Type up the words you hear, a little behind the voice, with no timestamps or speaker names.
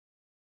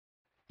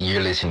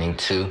You're listening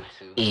to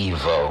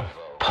Evo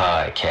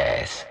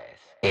Podcast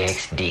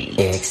XD.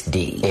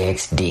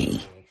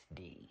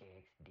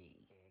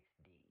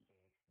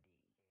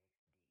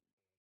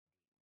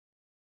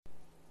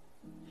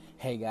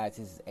 Hey guys,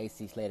 this is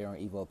AC Slater on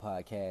Evo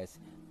Podcast.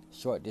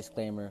 Short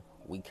disclaimer,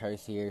 we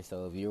curse here,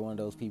 so if you're one of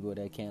those people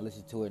that can't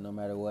listen to it no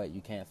matter what,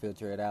 you can't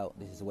filter it out,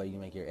 this is the way you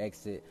make your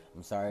exit.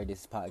 I'm sorry,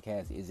 this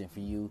podcast isn't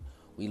for you.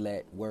 We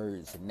let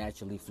words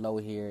naturally flow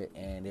here,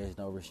 and there's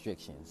no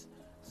restrictions.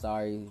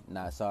 Sorry,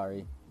 not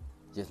sorry,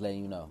 just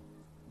letting you know.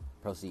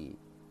 Proceed.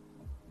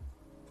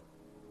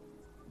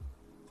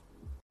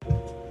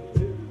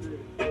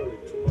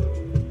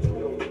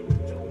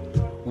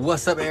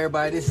 What's up,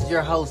 everybody? This is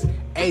your host,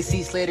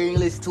 AC Slater, and you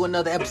listen to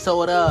another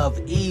episode of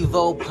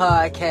Evo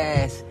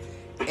Podcast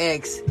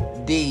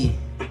XD.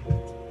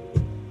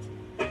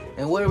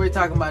 And what are we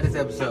talking about this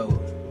episode?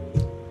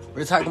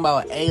 We're talking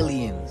about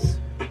aliens.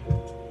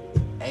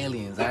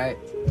 Aliens, alright?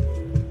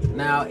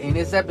 Now, in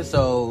this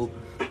episode,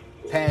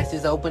 past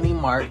this opening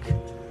mark,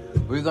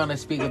 we're going to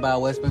speak about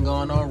what's been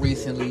going on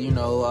recently. You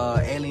know,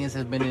 aliens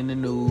have been in the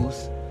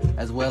news,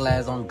 as well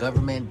as on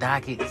government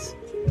dockets.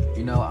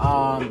 You know,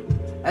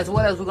 as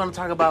well as we're going to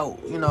talk about,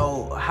 you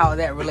know, how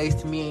that relates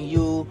to me and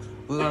you.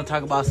 We're going to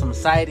talk about some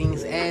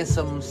sightings and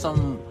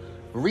some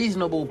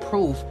reasonable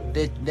proof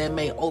that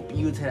may open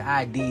you to the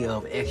idea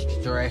of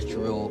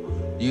extraterrestrial,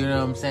 you know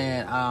what I'm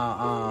saying?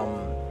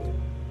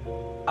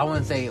 I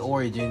wouldn't say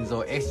origins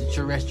or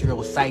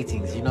extraterrestrial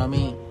sightings, you know what I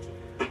mean?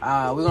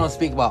 We're going to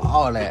speak about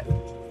all that.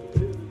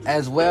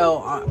 As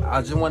well,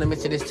 I just want to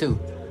mention this too.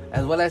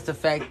 As well as the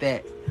fact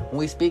that when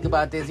we speak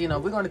about this, you know,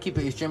 we're going to keep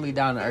it extremely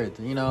down to earth.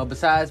 You know,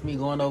 besides me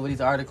going over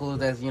these articles,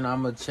 that's, you know,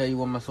 I'm going to tell you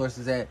what my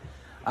sources at.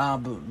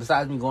 But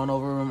besides me going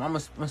over them, I'm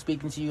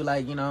speaking to you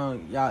like, you know,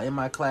 y'all in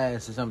my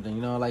class or something,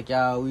 you know, like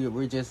y'all,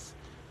 we're just,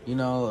 you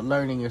know,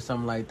 learning or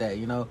something like that,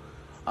 you know.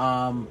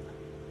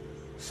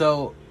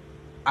 So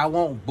I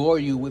won't bore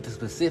you with the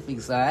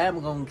specifics. I am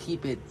going to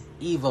keep it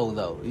Evo,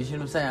 though. You see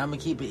what I'm saying? I'm going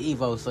to keep it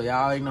Evo, so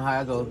y'all already know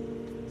how I go.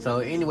 So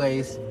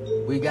anyways,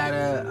 we got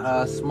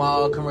a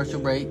small commercial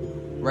break.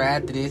 Right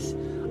after this,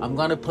 I'm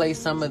going to play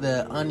some of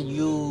the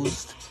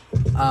unused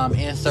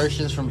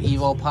insertions from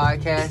Evo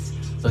Podcast.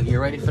 So get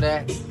ready for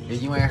that.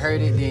 If you ain't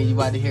heard it, then you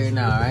about to hear it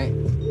now, alright?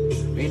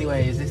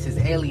 Anyways, this is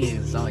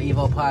Aliens on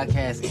Evo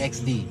Podcast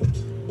XD.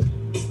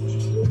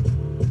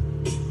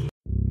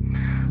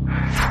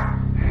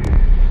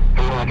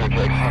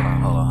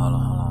 Hold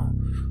on.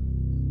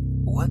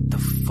 What the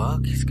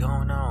fuck is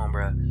going on,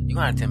 bro? You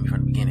gonna have to tell me from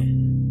the beginning.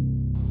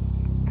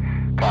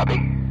 Copy.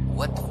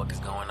 What the fuck is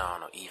going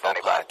on Evo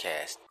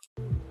Podcast?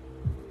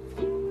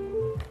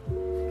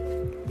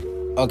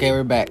 Okay,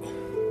 we're back.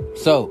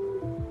 So,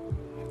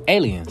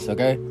 aliens,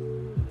 okay?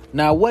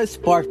 Now, what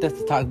sparked us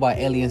to talk about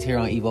aliens here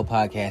on Evo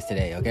Podcast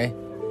today, okay?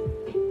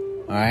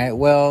 Alright,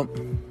 well,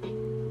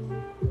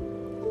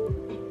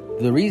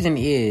 the reason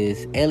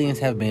is aliens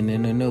have been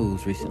in the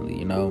news recently,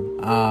 you know?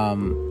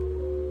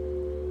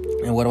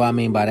 And what do I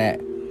mean by that?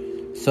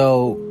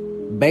 So,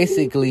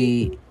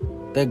 basically,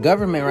 the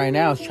government right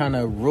now is trying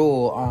to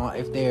rule on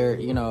if they're,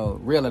 you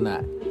know, real or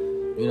not.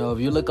 You know, if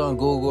you look on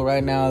Google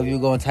right now, if you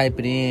go and type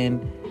it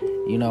in,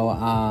 you know,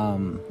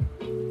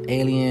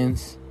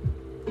 aliens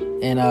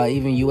and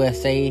even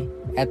USA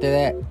after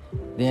that,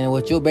 then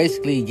what you'll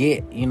basically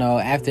get, you know,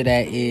 after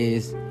that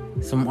is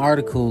some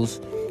articles,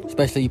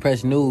 especially you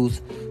press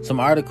news, some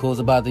articles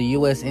about the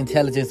U.S.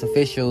 intelligence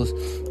officials.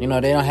 You know,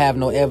 they don't have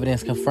no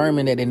evidence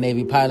confirming that the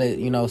Navy pilot,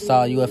 you know,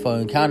 saw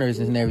UFO encounters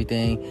and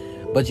everything.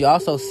 But you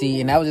also see,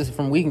 and that was just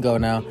from a week ago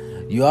now,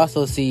 you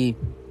also see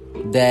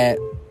that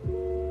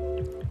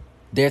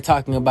they're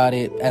talking about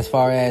it as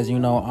far as, you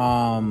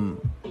know,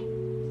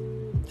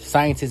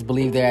 scientists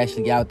believe they're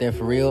actually out there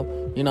for real.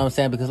 You know what I'm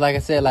saying? Because like I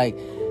said, like,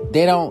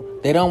 they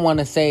don't want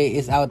to say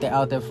it's out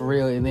there for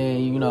real, and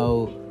then, you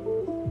know,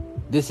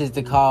 this is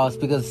the cause,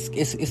 because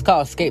it's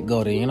called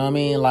scapegoating, you know what I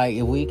mean? Like,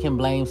 if we can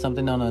blame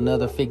something on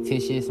another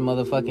fictitious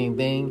motherfucking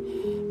thing,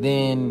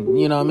 then,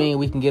 you know what I mean,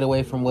 we can get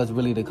away from what's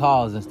really the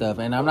cause and stuff.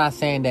 And I'm not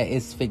saying that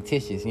it's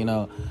fictitious, you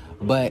know,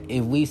 but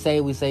if we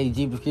say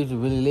Jeepers Creepers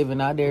really living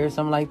out there or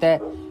something like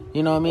that,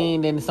 you know what I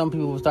mean, then some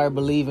people will start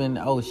believing,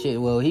 oh shit,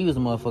 well, he was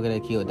the motherfucker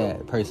that killed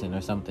that person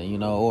or something, you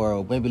know,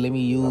 or maybe let me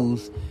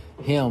use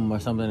him or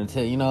something to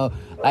tell, you know,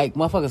 like,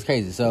 motherfuckers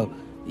crazy. So,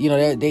 you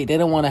know, they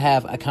don't want to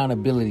have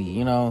accountability,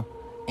 you know,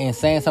 and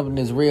saying something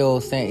is real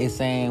is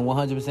saying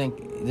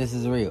 100% this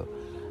is real.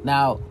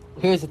 Now,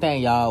 here's the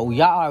thing, y'all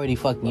already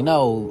fucking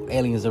know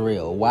aliens are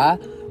real. Why?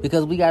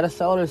 Because we got a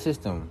solar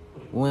system.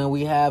 When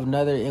we have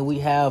we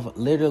have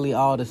literally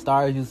all the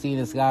stars you see in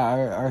the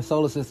sky are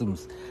solar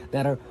systems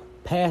that are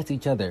past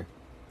each other.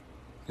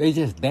 They're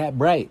just that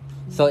bright.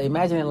 So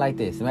imagine it like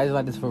this. Imagine it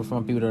like this for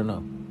people that don't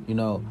know. You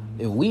know,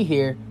 if we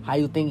here, how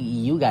you think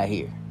you got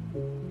here?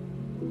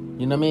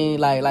 You know what I mean?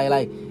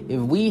 Like, if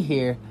we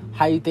here,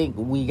 how you think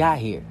we got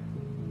here?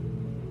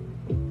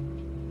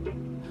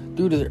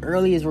 Through the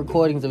earliest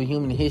recordings of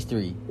human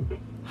history,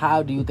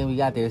 how do you think we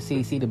got there?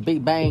 See, the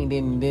Big Bang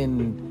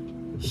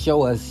didn't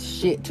show us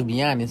shit, to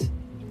be honest.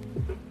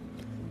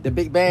 The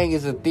Big Bang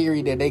is a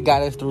theory that they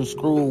got us through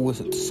school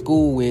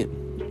with,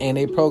 and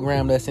they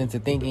programmed us into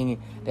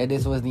thinking that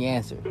this was the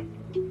answer.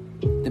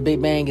 The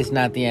Big Bang is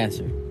not the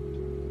answer.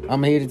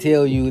 I'm here to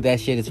tell you that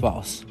shit is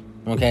false.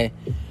 Okay?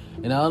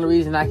 And the only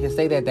reason I can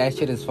say that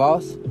shit is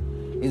false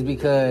is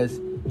because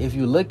if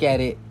you look at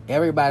it,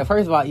 everybody,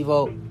 first of all,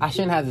 Evo, I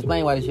shouldn't have to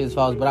explain why this shit is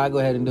false, but I'll go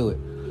ahead and do it.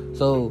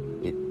 So,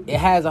 it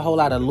has a whole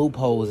lot of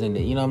loopholes in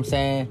it, you know what I'm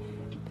saying?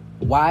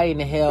 Why in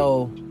the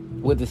hell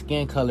would the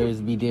skin colors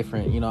be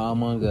different,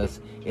 among us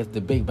if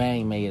the Big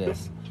Bang made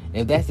us?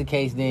 If that's the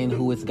case, then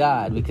who is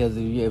God? Because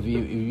if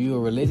you're a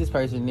religious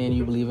person, then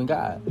you believe in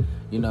God.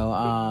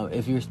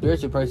 If you're a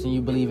spiritual person,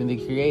 you believe in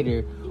the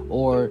Creator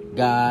or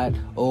God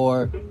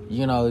or,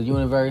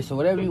 universe or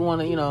whatever you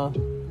want to,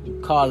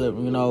 call it,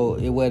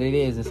 what it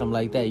is and something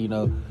like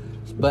that,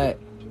 But,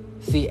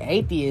 see,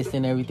 atheists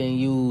and everything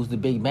use the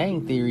Big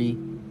Bang Theory,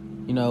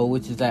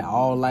 which is that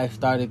all life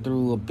started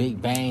through a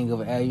big bang of,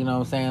 you know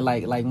what I'm saying?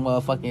 Like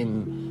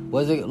motherfucking,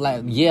 was it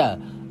like, yeah,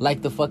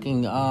 like the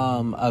fucking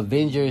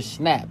Avengers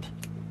snapped.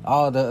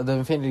 All the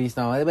Infinity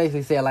Stone. They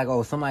basically said like,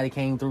 oh, somebody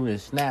came through and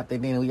snapped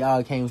and then we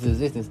all came to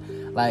existence.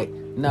 Like,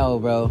 no,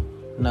 bro.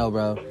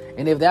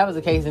 And if that was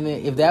the case, if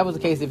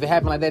it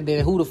happened like that,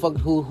 then who the fuck,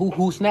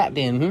 who snapped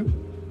then,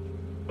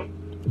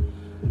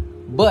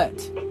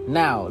 But,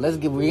 now, we're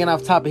getting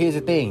off topic. Here's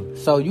the thing.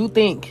 So, you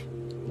think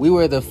we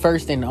were the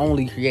first and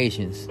only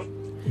creations.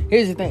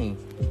 Here's the thing.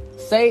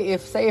 Say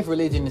if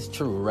religion is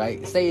true,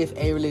 right? Say if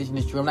a religion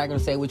is true. I'm not going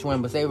to say which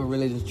one, but say if a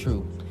religion is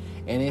true.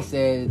 And it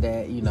says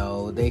that,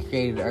 they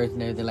created the earth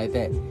and everything like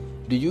that.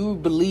 Do you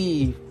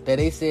believe that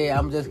they said,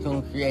 I'm just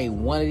going to create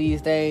one of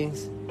these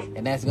things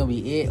and that's going to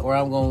be it? Or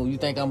you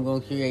think I'm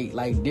going to create,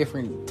 like,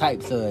 different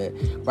types of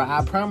it? But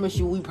I promise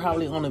you, we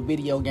probably on a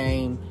video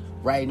game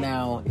right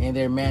now and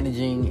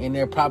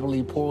they're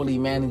probably poorly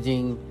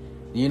managing,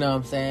 you know what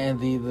I'm saying,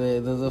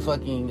 the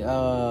fucking,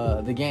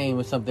 the game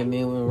or something.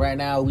 And right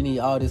now we need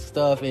all this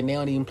stuff and they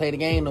don't even play the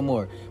game no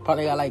more.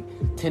 Probably got like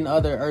 10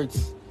 other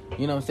Earths,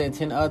 you know what I'm saying,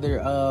 10 other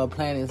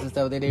planets and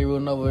stuff that they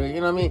ruling over, you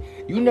know what I mean?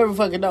 You never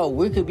fucking know.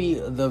 We could be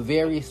the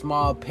very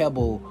small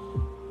pebble,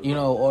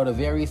 or the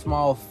very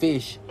small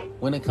fish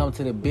when it comes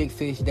to the big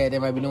fish that they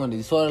might be doing.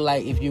 It's sort of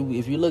like if you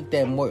looked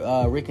at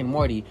Rick and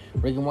Morty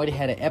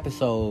had an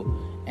episode,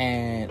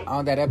 and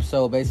on that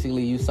episode,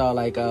 basically, you saw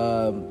like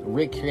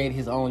Rick created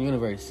his own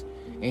universe,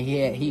 and he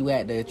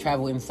had to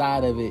travel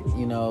inside of it,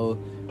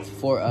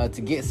 for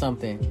to get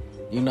something,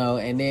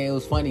 And then it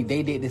was funny,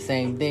 they did the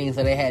same thing,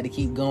 so they had to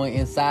keep going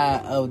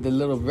inside of the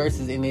little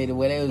verses in it.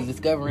 What they was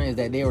discovering is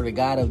that they were the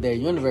god of their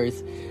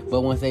universe,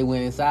 but once they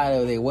went inside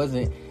of it, they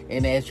wasn't,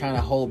 and they're trying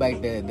to hold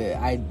back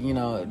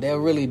they're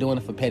really doing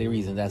it for petty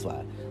reasons. That's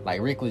why,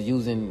 like Rick was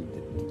using,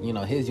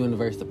 his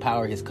universe to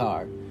power his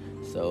car,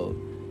 so.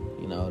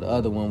 The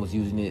other one was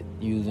using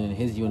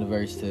his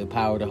universe to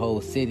power the whole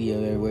city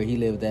of where he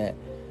lived at,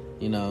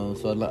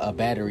 so a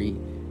battery.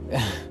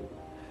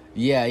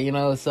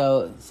 Yeah,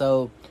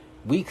 so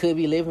we could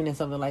be living in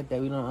something like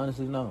that. We don't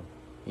honestly know,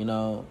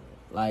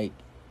 like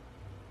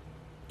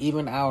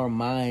even our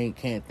mind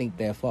can't think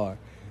that far,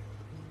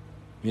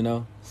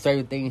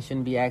 certain things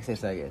shouldn't be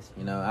accessed, I guess,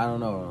 I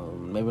don't know,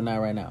 maybe not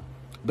right now.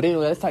 But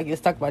anyway, let's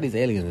talk about these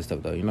aliens and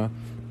stuff though,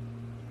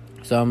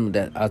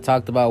 that I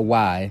talked about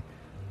why,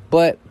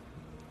 but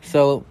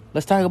so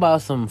let's talk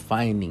about some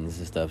findings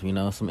and stuff,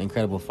 some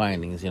incredible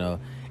findings, and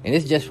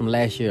it's just from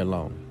last year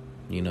alone,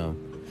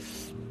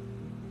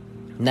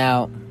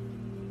 Now,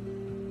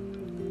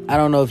 I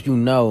don't know if you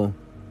know,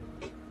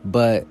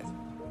 but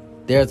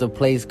there's a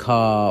place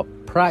called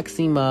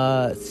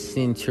Proxima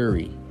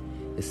Centauri.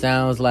 It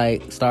sounds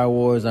like Star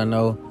Wars, I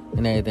know,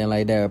 and everything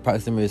like that.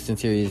 Proxima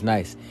Centauri is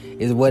nice.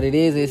 Is what it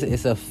is.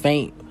 It's a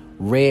faint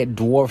red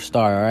dwarf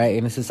star, all right,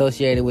 and it's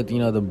associated with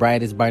the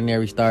brightest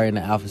binary star in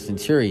the Alpha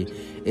Centauri.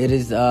 It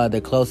is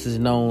the closest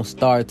known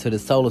star to the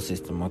solar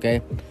system. Okay,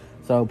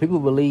 so people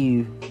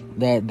believe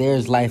that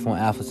there's life on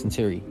Alpha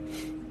Centauri,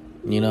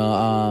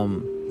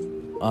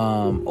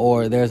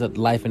 or there's a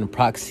life in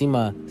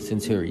Proxima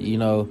Centauri,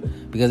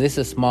 because it's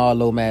a small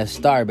low mass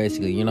star,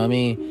 basically. You know what I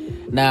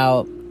mean?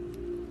 Now,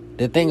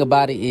 the thing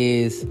about it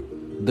is,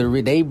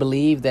 they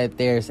believe that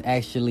there's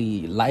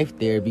actually life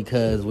there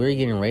because we're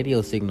getting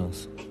radio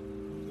signals.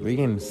 We're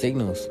getting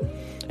signals,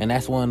 and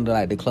that's one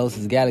of the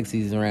closest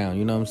galaxies around.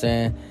 You know what I'm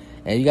saying?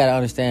 And you gotta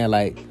understand,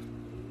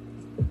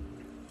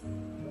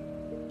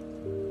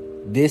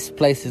 this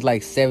place is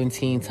like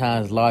 17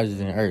 times larger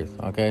than Earth.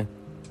 Okay,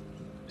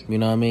 you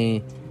know what I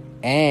mean?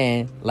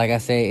 And like I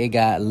say, it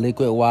got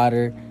liquid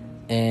water,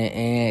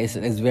 and it's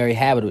very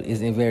habitable.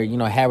 It's a very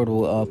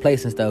habitable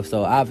place and stuff.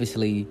 So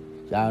obviously,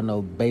 y'all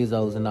know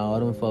Bezos and all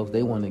them folks.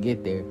 They want to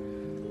get there.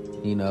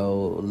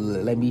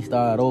 Let me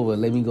start over.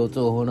 Let me go to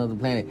a whole nother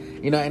planet.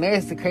 And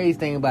that's the crazy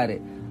thing about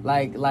it.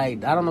 Like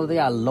I don't know if they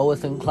got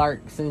Lois and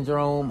Clark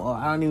syndrome, or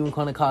I don't even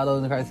want to call Lois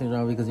and Clark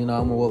syndrome because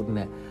I'm more woke than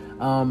that.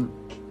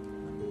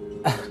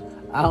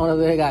 I don't know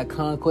if they got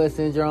conquest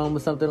syndrome or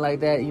something like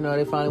that.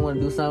 They finally want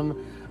to do something.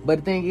 But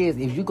the thing is,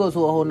 if you go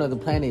to a whole nother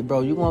planet,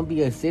 bro, you're gonna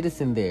be a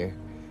citizen there.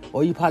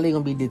 or you probably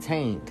gonna be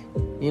detained.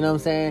 You know what I'm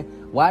saying?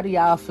 Why do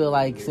y'all feel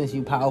like since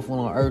you powerful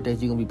on Earth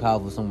that you're gonna be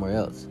powerful somewhere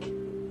else?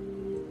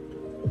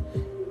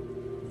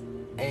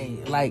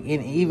 And like,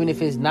 and even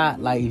if it's not,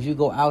 like, if you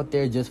go out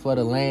there just for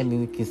the land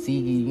and can see,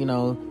 you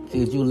know,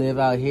 because you live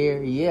out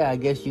here, yeah, I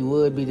guess you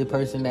would be the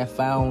person that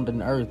found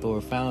an Earth or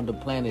found a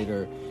planet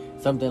or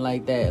something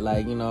like that,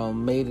 like, you know,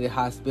 made it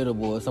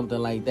hospitable or something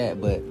like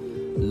that. But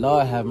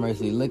Lord have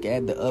mercy, look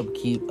at the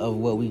upkeep of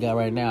what we got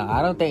right now.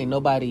 I don't think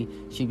nobody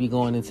should be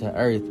going into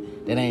Earth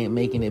that ain't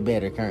making it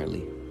better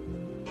currently.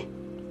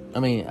 I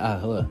mean,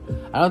 I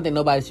don't think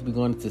nobody should be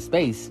going into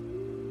space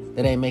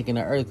that ain't making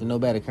the Earth no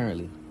better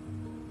currently.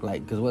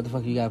 Like, because what the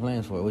fuck you got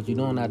plans for? What you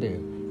doing out there?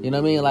 You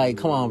know what I mean? Like,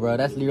 come on, bro.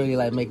 That's literally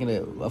like making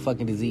it a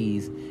fucking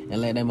disease and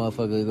let that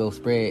motherfucker go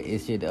spread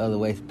its shit to other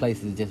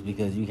places just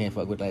because you can't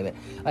fuck with like that.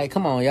 Like,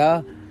 come on,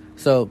 y'all.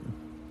 So,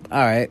 all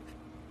right.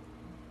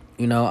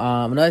 You know,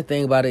 another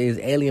thing about it is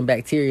alien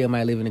bacteria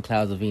might live in the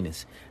clouds of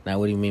Venus. Now,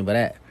 what do you mean by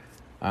that?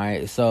 All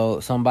right, so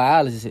some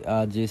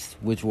biologists,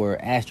 which were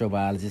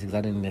astrobiologists, because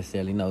I didn't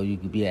necessarily know you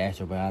could be an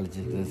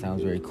astrobiologist because it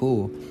sounds very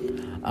cool.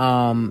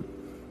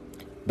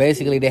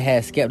 Basically, they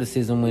had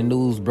skepticism when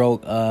news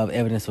broke of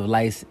evidence of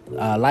life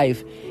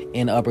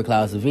in the upper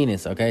clouds of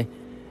Venus, okay?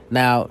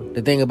 Now,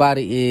 the thing about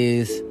it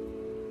is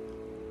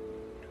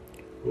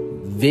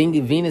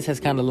Venus has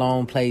kind of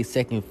long played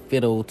second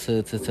fiddle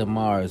to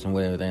Mars and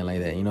whatever thing like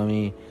that, you know what I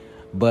mean?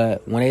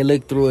 But when they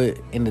looked through it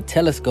in the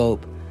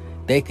telescope,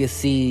 they could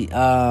see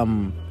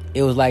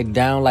it was like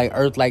down like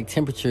Earth-like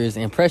temperatures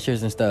and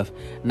pressures and stuff.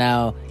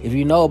 Now, if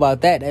you know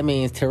about that, that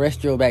means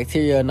terrestrial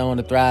bacteria are known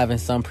to thrive in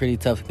some pretty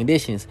tough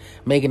conditions,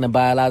 making the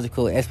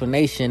biological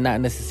explanation not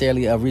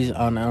necessarily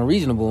an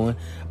unreasonable one.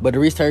 But the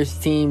research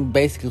team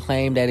basically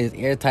claimed that it's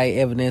airtight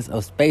evidence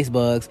of space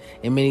bugs,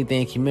 and many in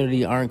the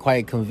community aren't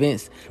quite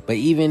convinced. But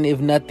even if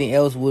nothing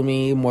else, would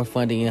mean more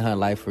funding in her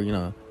life for, you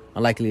know,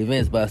 unlikely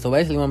events. But so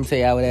basically, what I'm gonna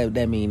tell you what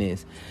that mean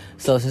is,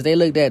 so since they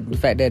looked at the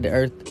fact that the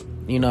Earth,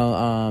 you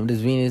know, this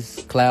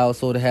Venus cloud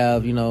sort of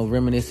have, you know,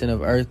 reminiscent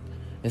of Earth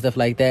and stuff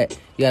like that,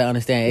 you gotta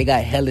understand it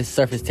got hellish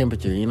surface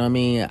temperature. You know what I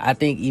mean? I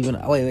think even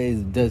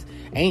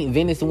ain't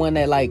Venus the one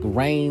that like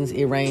rains?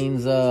 It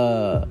rains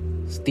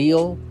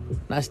steel,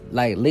 not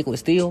like liquid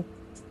steel.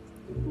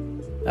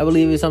 I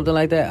believe it's something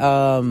like that.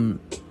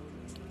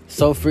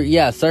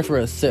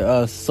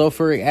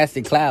 Sulfuric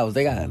acid clouds.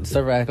 They got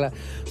sulfuric acid clouds.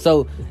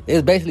 So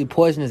it's basically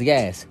poisonous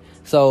gas.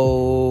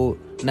 So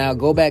now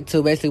go back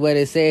to basically what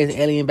it says,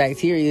 alien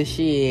bacteria.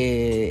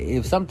 Shit,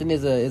 if something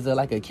is a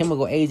like a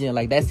chemical agent,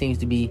 like that seems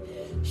to be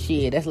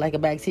shit. That's like a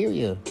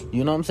bacteria.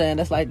 You know what I'm saying?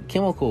 That's like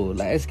chemical.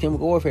 Like it's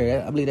chemical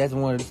warfare. I believe that's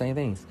one of the same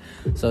things.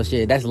 So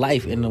shit, that's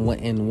life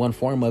in one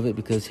form of it,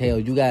 because hell,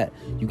 you got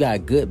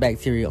good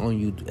bacteria on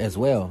you as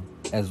well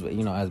as,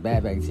 you know, as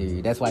bad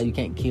bacteria. That's why you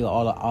can't kill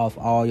off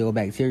all your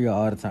bacteria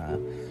all the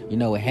time. You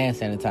know, with hand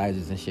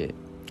sanitizers and shit.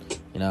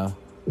 You know,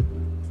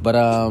 but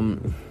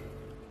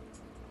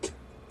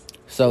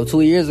So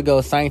 2 years ago,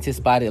 scientists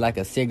spotted like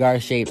a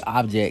cigar-shaped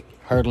object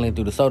hurtling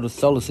through the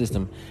solar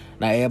system.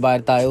 Now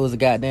everybody thought it was a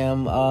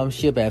goddamn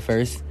ship at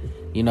first.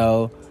 You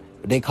know,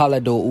 they call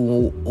it the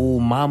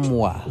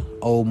Oumuamua,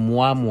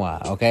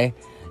 okay?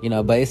 You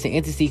know, but it's an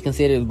entity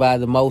considered by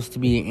the most to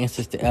be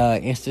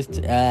interstellar.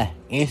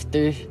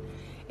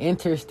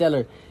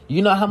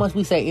 You know how much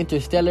we say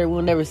interstellar?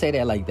 We'll never say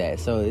that like that.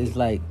 So it's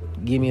like,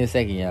 give me a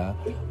second, y'all.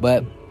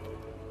 But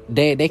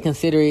they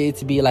consider it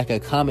to be like a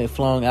comet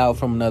flowing out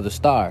from another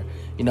star,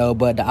 you know.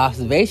 But the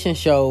observation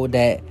showed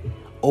that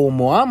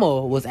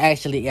Oumuamua was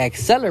actually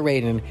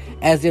accelerating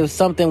as if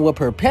something were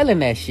propelling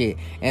that shit,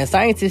 and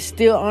scientists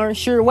still aren't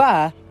sure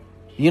why,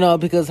 you know,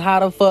 because how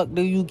the fuck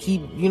do you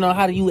keep, you know,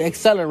 how do you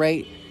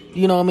accelerate,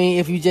 you know what I mean,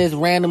 if you just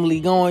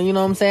randomly going, you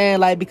know what I'm saying?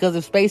 Like, because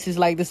if space is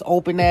like this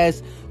open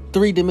ass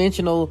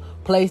three-dimensional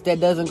place that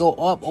doesn't go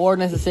up or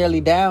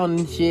necessarily down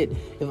and shit, if,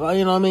 you know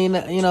what I mean,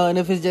 you know, and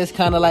if it's just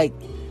kind of like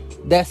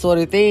that sort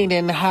of thing,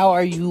 then how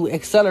are you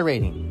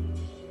accelerating?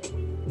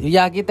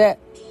 Y'all get that?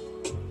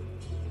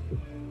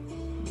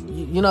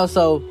 You know,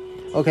 so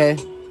okay,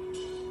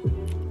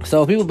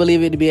 so people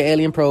believe it to be an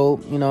alien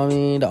probe, you know what I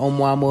mean, the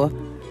Oumuamua.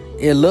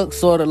 It looks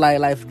sort of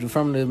like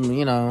from the,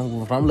 you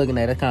know, from looking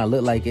at it, kind of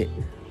look like it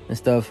and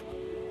stuff.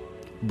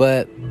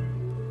 But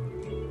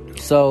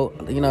so,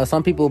 you know,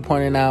 some people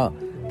pointing out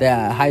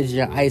that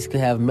hydrogen ice could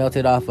have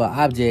melted off an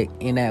object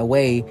in that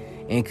way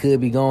and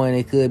could be going,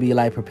 it could be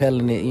like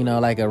propelling it, you know,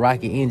 like a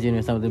rocket engine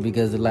or something,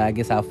 because of, like, I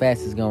guess how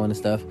fast it's going and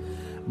stuff.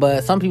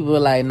 But some people are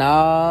like,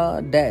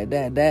 nah,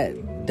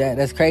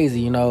 that's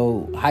crazy. You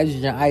know,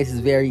 hydrogen ice is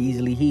very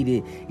easily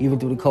heated even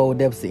through the cold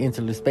depths of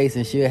interstellar space,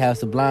 and should have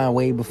sublimed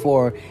way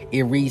before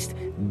it reached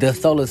the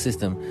solar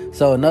system.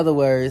 So in other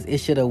words, it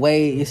should have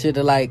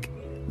like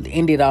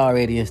ended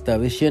already and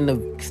stuff. It shouldn't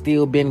have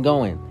still been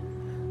going.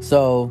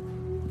 So,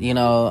 you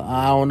know,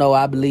 I don't know.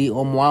 I believe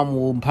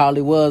Oumuamua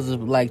probably was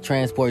like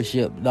transport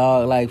ship,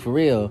 dog. Like, for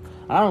real.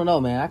 I don't know,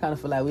 man. I kind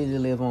of feel like we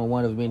just live on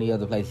one of many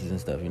other places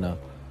and stuff, you know.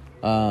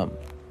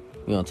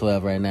 We're on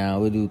 12 right now.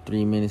 We'll do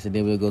 3 minutes and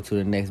then we'll go to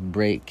the next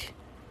break.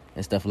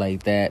 and stuff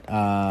like that.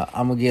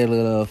 I'm gonna get a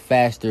little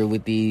faster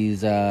with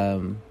these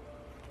what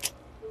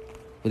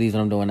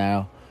I'm doing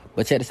now.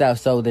 But check this out.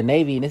 So the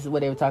Navy, and this is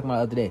what they were talking about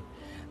the other day.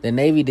 The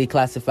Navy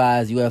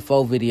declassifies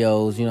UFO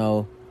videos, you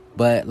know.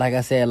 But like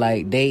I said,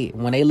 like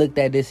when they looked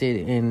at this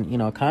shit in, you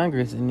know,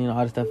 Congress and, you know,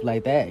 all the stuff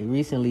like that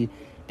recently,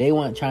 they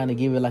weren't trying to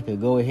give it like a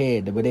go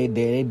ahead, but they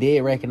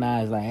did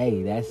recognize like,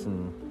 hey, that's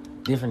some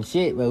different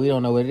shit, but we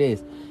don't know what it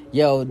is.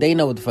 Yo, they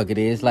know what the fuck it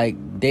is. Like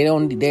they're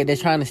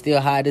trying to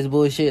still hide this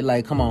bullshit.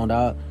 Like, come on,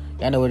 dog,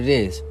 y'all know what it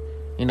is,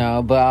 you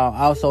know. But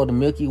also the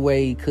Milky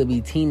Way could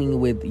be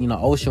teeming with, you know,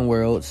 ocean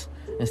worlds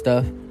and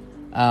stuff,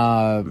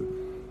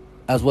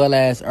 as well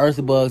as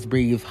Earth bugs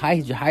breathe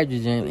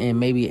hydrogen, and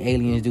maybe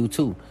aliens do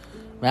too.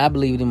 Man, I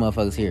believe them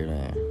motherfuckers here,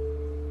 man.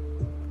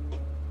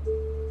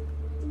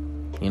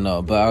 You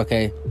know, but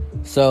okay.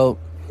 So,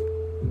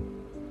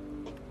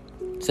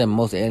 said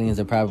most aliens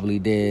are probably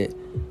dead.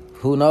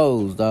 Who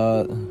knows,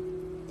 dog?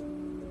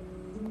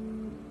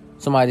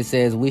 Somebody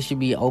says we should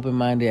be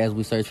open-minded as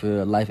we search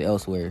for life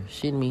elsewhere.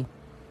 Shitting me.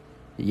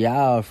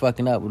 Y'all are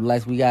fucking up with the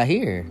life we got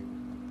here.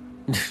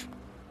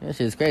 That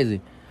shit's crazy.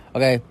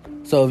 Okay,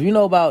 so if you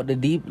know about the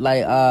deep,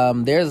 like,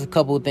 there's a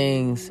couple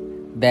things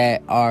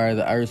that are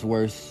the Earth's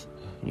worst,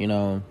 you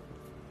know,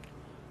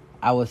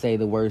 I would say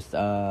the worst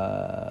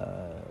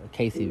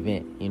case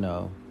event, you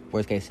know,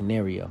 worst case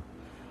scenario.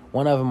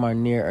 One of them are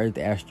near Earth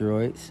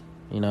asteroids,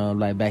 you know,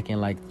 like back in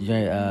like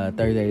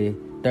Thursday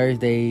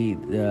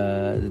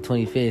the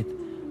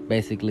 25th,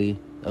 basically,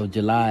 of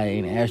July,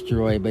 an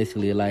asteroid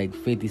basically like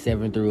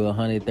 57 through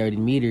 130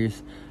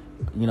 meters,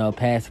 you know,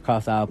 passed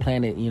across our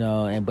planet, you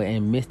know,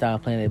 and missed our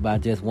planet by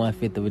just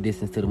 1/5 of a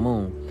distance to the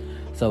moon.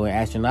 So in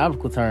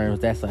astronomical terms,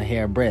 that's a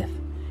hair breadth.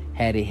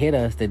 Had it hit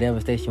us, the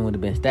devastation would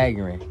have been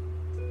staggering.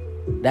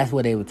 That's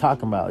what they were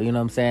talking about, you know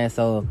what I'm saying?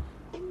 So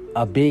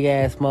a big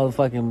ass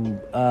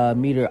motherfucking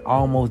meteor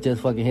almost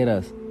just fucking hit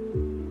us.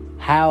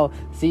 How?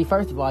 See,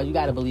 first of all, you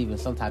gotta believe in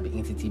some type of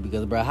entity,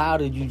 because, bro, how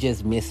did you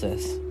just miss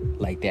us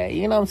like that?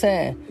 You know what I'm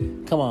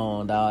saying? Come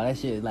on, dog. That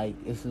shit, like,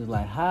 it's just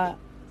like, how?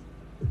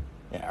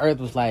 And Earth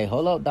was like,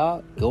 hold up,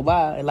 dog, go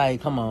by.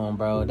 Like, come on,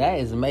 bro, that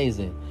is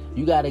amazing.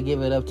 You gotta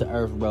give it up to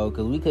Earth, bro,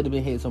 because we could have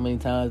been hit so many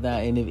times now.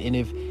 And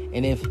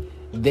if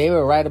they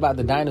were right about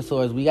the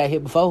dinosaurs, we got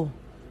hit before.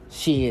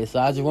 Shit. So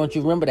I just want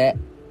you to remember that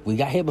we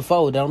got hit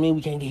before. That don't mean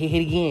we can't get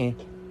hit again.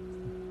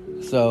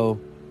 So,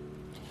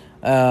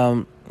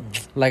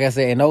 like I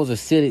said, and those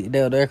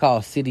are they're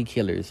called city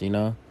killers, you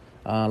know,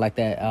 like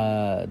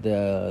that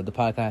the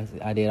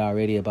podcast I did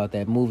already about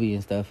that movie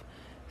and stuff,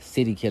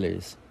 City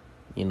Killers.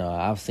 You know,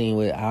 I've seen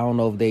I don't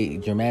know if they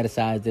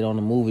dramatized it on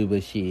the movie,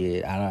 but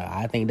shit,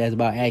 I think that's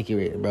about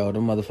accurate, bro.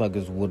 Them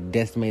motherfuckers would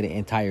decimate an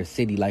entire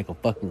city like a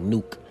fucking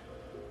nuke.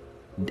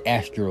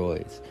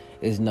 Asteroids.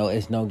 It's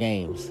no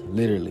games,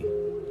 literally.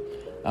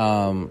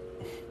 What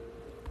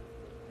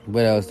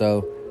else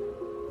though?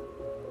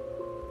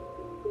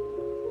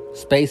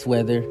 Space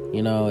weather,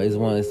 you know,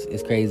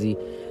 is crazy.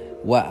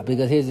 Why?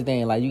 Because here's the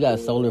thing, like, you got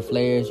solar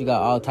flares, you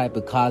got all type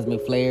of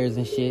cosmic flares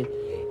and shit,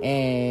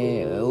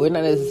 and we're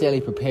not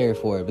necessarily prepared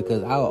for it,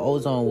 because our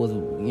ozone was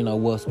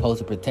supposed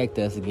to protect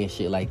us against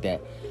shit like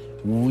that.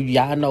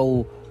 Y'all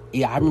know.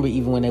 Yeah, I remember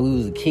even when we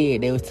was a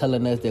kid, they was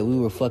telling us that we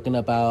were fucking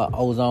up our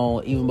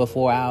ozone even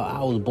before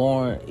I was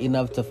born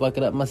enough to fuck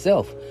it up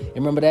myself. You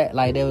remember that?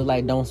 Like, they was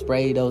like, don't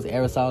spray those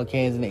aerosol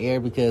cans in the air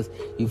because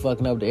you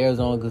fucking up the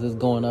ozone, because it's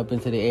going up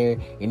into the air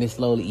and it's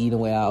slowly eating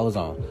away our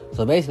ozone.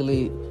 So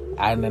basically,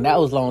 and that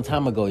was a long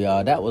time ago,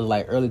 y'all. That was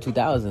like early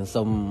 2000s.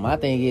 So my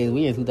thing is,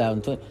 we in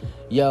 2020.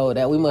 Yo,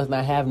 that we must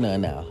not have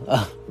none now.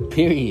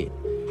 Period.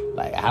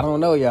 Like, I don't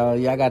know, y'all.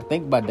 Y'all got to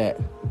think about that.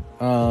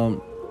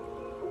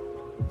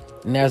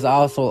 And there's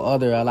also a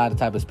lot of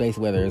type of space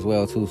weather as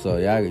well too. So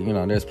y'all, you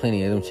know, there's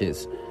plenty of them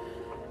shits.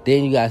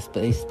 Then you got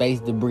space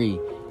debris.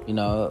 You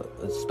know,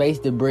 space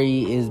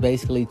debris is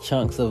basically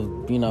chunks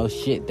of, you know,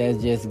 shit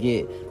that just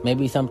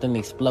maybe something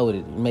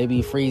exploded,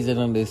 maybe freezing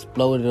and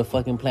exploded a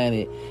fucking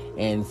planet,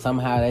 and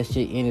somehow that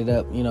shit ended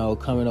up, you know,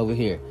 coming over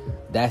here.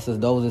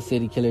 Those are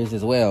city killers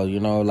as well. You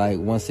know, like,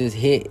 once it's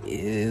hit,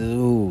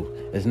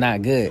 it's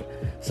not good.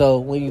 So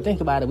when you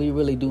think about it, we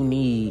really do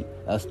need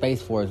a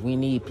space force. We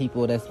need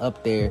people that's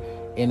up there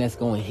and that's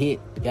going to hit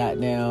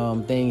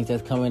goddamn things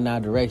that's coming in our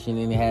direction,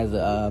 and it has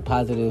a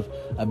positive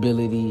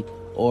ability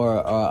or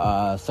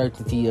a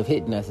certainty of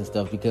hitting us and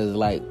stuff. Because,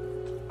 like,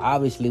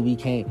 obviously we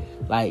can't,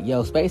 like,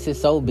 space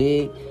is so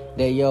big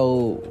that,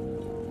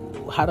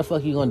 how the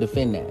fuck you gonna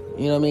defend that?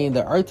 You know what I mean?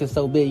 The Earth is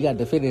so big, you gotta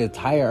defend the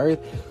entire Earth.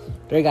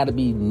 There gotta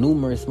be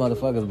numerous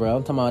motherfuckers, bro.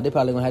 I'm talking about, they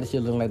probably gonna have this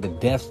shit looking like the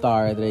Death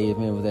Star after they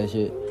defend with that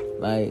shit.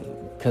 Like,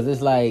 cause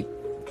it's like,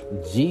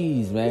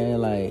 geez,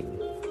 man, like,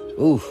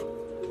 oof.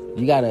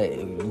 You gotta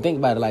think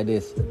about it like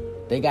this.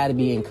 They gotta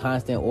be in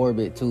constant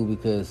orbit too,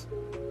 because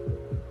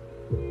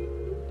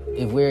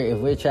if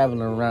we're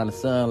traveling around the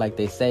sun like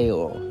they say,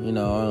 or, you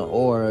know,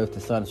 or if the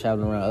sun's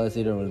traveling around us,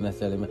 it don't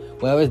necessarily mean,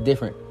 well, it's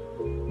different.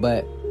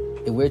 But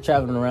if we're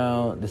traveling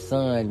around the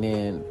sun,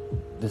 then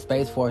the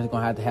Space Force is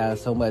gonna have to have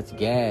so much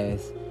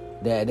gas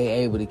that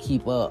they're able to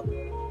keep up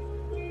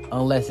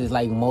unless it's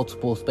like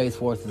multiple space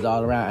forces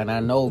all around. And I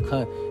know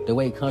the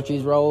way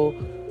countries roll,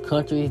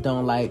 countries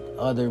don't like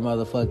other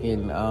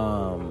motherfucking,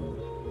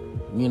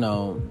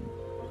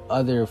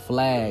 other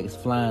flags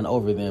flying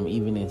over them,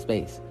 even in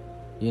space.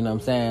 You know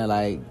what I'm saying?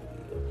 Like,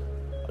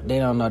 they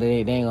don't know, they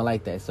ain't gonna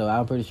like that. So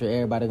I'm pretty sure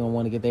everybody gonna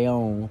want to get their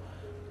own.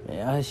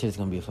 Man, that shit's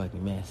gonna be a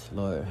fucking mess,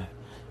 Lord.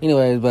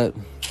 Anyways, but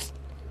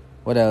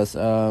what else?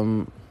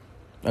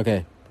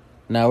 Okay.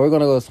 Now we're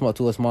gonna go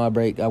to a small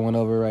break. I went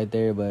over right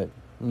there, but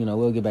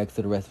we'll get back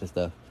to the rest of the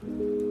stuff.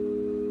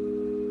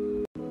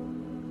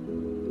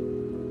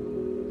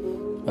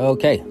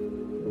 Okay.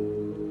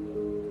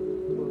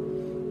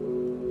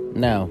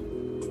 Now,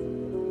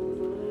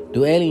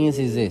 do aliens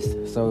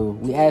exist? So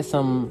we asked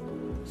some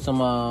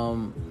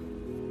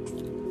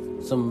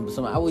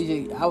I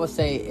would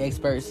say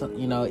experts,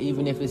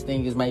 even if this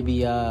thing might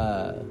be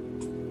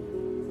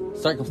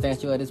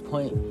circumstantial at this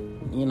point,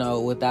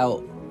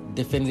 without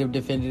definitive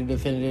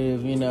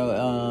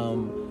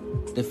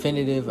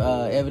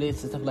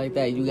evidence and stuff like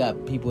that. You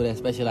got people that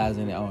specialize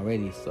in it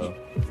already, so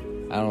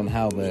I don't know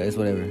how, but it's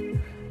whatever.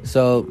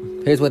 So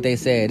here's what they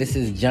said. This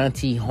is John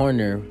T.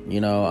 Horner.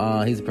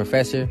 He's a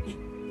professor,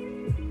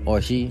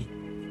 or she.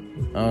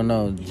 I don't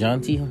know.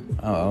 John T.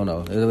 I don't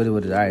know.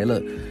 All right,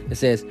 look. It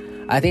says,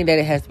 I think that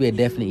it has to be a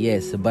definite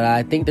yes, but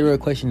I think the real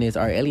question is,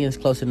 are aliens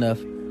close enough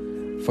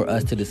for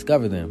us to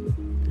discover them?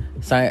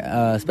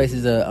 Space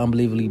is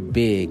unbelievably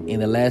big. In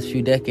the last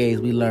few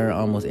decades, we learned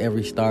almost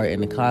every star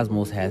in the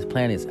cosmos has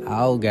planets.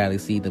 Our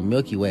galaxy, the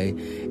Milky Way,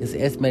 is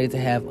estimated to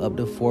have up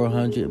to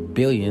 400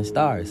 billion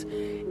stars.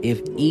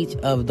 If each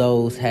of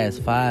those has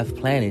 5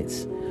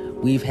 planets,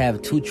 we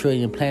have 2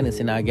 trillion planets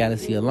in our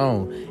galaxy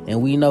alone.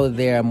 And we know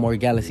there are more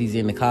galaxies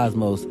in the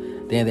cosmos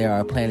than there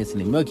are planets in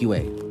the Milky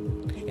Way.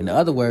 In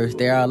other words,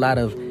 there are a lot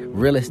of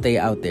real estate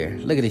out there.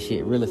 Look at this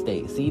shit, real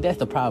estate. See, that's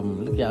the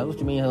problem. Look, y'all, what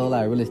you mean a whole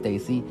lot of real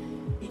estate? See,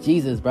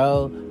 Jesus,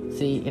 bro.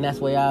 See, and that's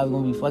why y'all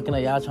gonna be fucking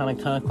up. Y'all trying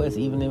to conquest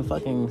even in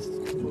fucking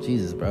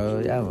Jesus, bro.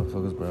 Y'all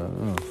motherfuckers, bro.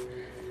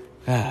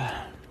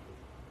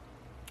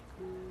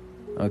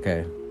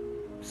 Okay.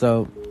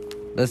 So,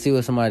 let's see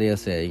what somebody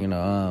else said.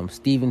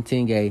 Stephen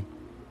Tingay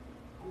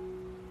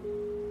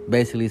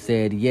basically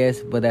said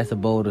yes, but that's a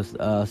bold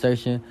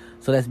assertion.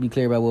 So let's be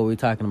clear about what we're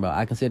talking about.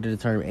 I consider the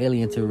term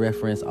alien to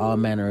reference all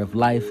manner of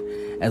life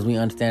as we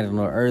understand it on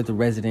Earth,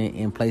 resident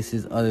in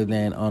places other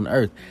than on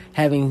Earth.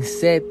 Having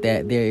said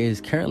that, there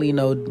is currently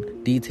no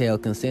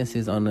detailed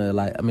consensus on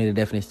the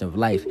definition of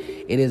life.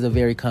 It is a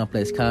very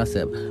complex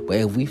concept, but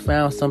if we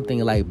found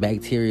something like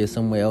bacteria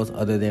somewhere else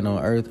other than on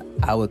Earth,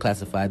 I would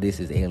classify this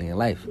as alien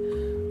life.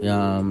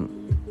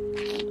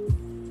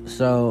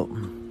 So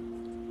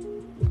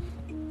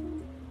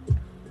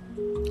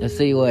let's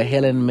see what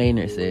Helen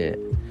Maynard said.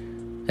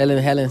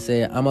 Helen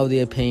said, I'm of the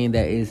opinion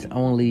that it's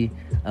only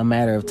a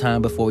matter of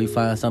time before we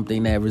find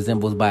something that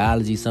resembles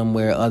biology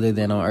somewhere other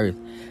than on Earth.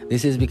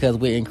 This is because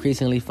we're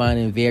increasingly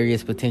finding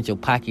various potential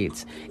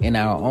pockets in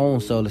our own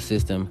solar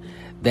system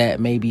that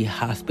may be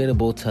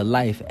hospitable to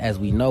life as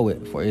we know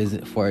it. For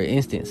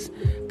instance,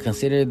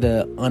 consider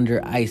the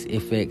under ice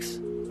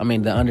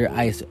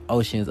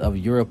oceans of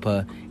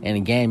Europa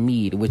and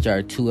Ganymede, which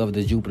are 2 of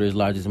Jupiter's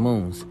largest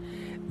moons.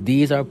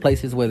 These are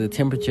places where the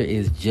temperature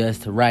is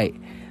just right.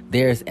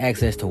 There's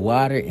access to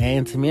water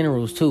and to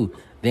minerals too.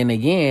 Then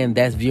again,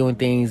 that's viewing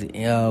things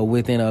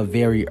within a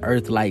very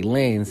Earth-like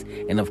lens.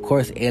 And of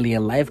course,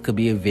 alien life could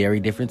be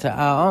very different to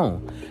our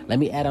own. Let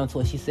me add on to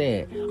what she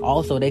said.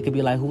 Also, they could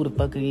be like, who the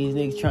fuck are these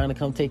niggas trying to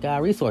come take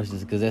our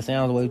resources? Because that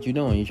sounds like what you're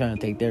doing. You're trying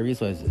to take their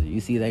resources.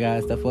 You see that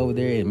guy's stuff over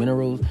there in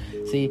minerals?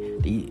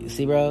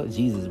 See, bro?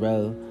 Jesus,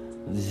 bro.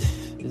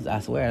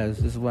 I swear, this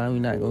is why we're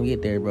not going to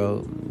get there,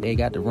 bro. They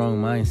got the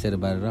wrong mindset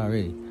about it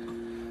already.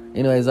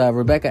 Anyways,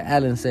 Rebecca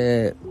Allen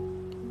said,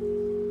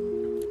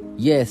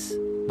 yes,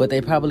 but they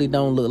probably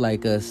don't look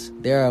like us.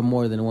 There are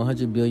more than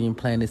 100 billion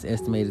planets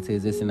estimated to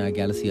exist in our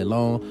galaxy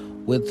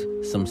alone,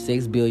 with some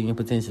 6 billion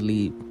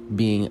potentially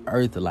being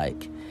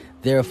Earth-like.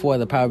 Therefore,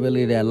 the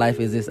probability that life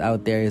exists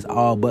out there is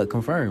all but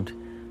confirmed.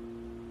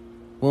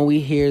 When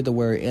we hear the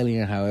word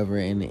alien, however,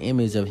 and the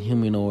image of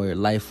humanoid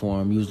life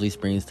form usually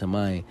springs to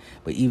mind.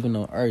 But even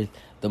on Earth,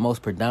 the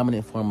most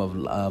predominant form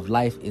of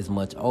life is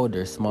much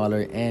older,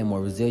 smaller, and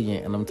more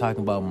resilient. And I'm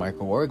talking about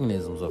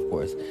microorganisms, of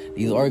course.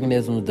 These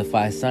organisms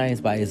defy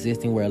science by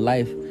existing where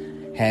life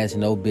has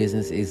no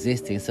business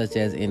existing, such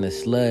as in the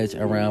sludge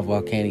around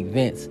volcanic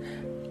vents.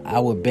 I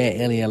would bet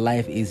alien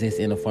life exists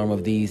in the form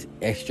of these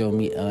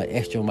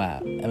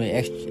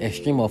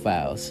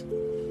extremophiles.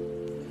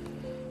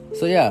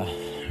 So yeah.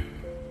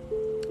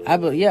 I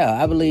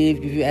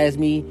believe, if you ask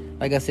me,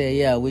 like I said,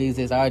 yeah, we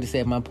exist. I already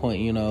said my point,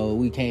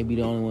 we can't be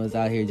the only ones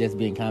out here just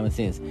being common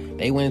sense.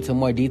 They went into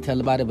more detail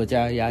about it, but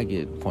y'all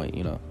get the point,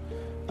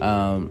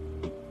 Now,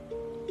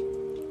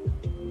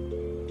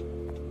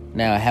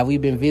 have we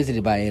been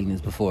visited by aliens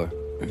before?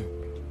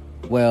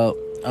 Well,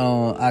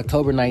 on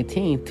October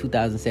 19,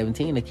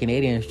 2017, a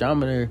Canadian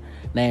astronomer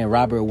named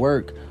Robert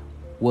Work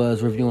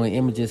was reviewing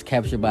images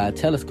captured by a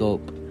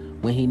telescope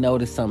when he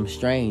noticed something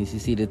strange. You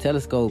see, the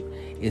telescope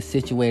is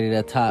situated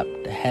atop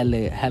the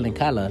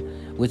Haleakala,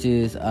 which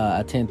is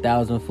a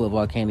 10,000-foot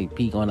volcanic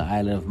peak on the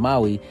island of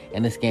Maui,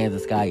 and it scans the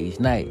sky each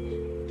night,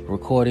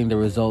 recording the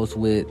results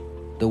with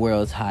the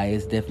world's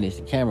highest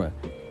definition camera.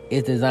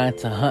 It's designed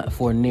to hunt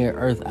for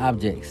near-Earth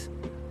objects,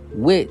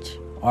 which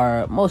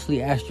are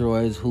mostly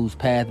asteroids whose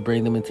path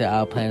bring them into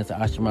our planet's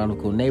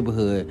astronomical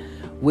neighborhood,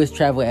 which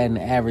travel at an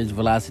average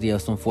velocity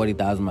of some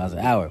 40,000 miles an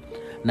hour.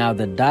 Now,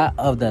 the dot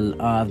of the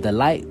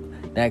light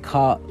that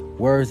caught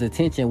Word's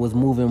attention was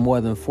moving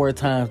more than 4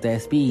 times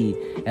that speed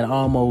at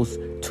almost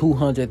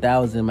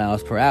 200,000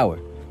 miles per hour.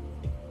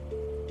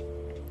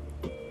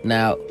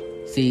 Now,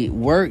 see,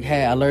 Word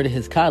had alerted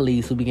his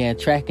colleagues, who began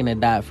tracking the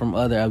dot from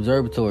other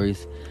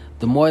observatories.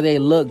 The more they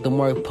looked, the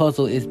more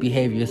puzzled its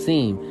behavior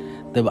seemed.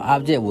 The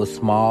object was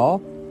small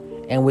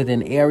and with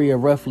an area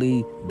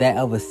roughly that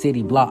of a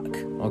city block.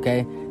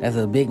 Okay, that's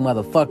a big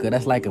motherfucker.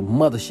 That's like a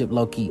mothership,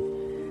 low-key.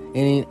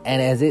 And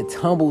as it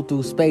tumbled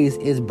through space,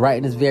 its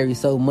brightness varied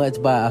so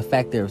much by a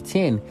factor of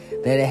 10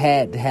 that it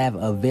had to have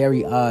a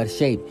very odd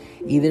shape.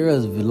 Either it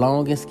was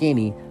long and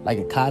skinny, like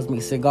a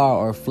cosmic cigar,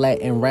 or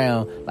flat and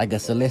round, like a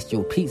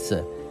celestial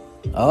pizza.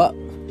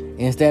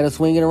 Instead of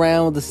swinging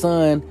around with the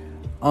sun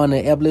on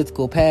an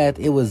elliptical path,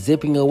 it was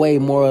zipping away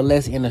more or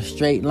less in a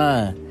straight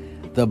line.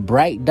 The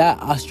bright dot,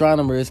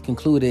 astronomers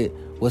concluded,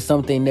 was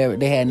something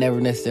they had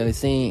never necessarily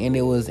seen, and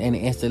it was an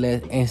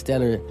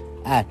interstellar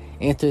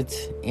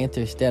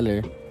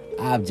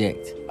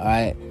object, all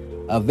right?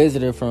 A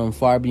visitor from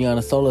far beyond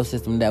the solar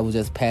system that was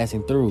just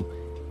passing through.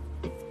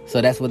 So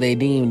that's what they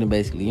deemed it,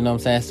 basically, you know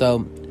what I'm saying?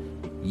 So,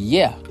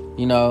 yeah,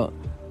 you know,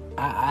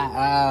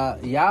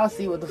 y'all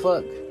see what the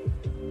fuck?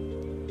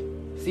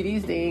 See,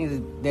 these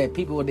things that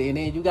people, and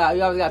then you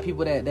always got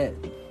people that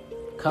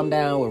come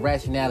down with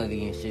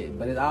rationality and shit,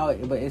 but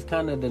it's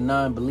kind of the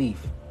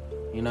non-belief,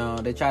 you know.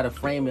 They try to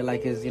frame it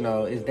like it's, you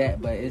know, it's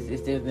that, but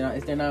it's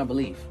their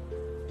non-belief.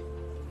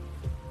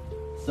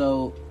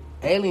 So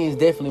aliens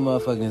definitely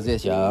motherfucking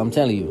exist, y'all. I'm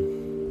telling you.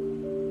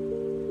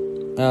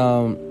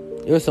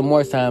 There was some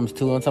more times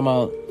too. I'm talking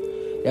about,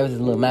 there was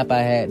this little map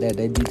I had that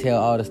they detail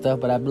all the stuff,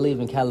 but I believe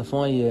in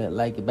California,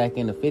 like back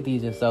in the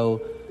 50s or so,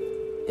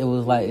 it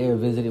was like they were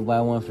visited by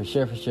one for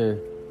sure.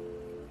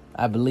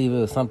 I believe it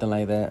was something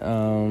like that.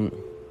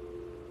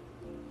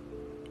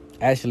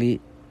 Actually,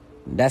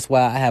 that's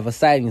why I have a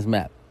sightings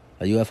map,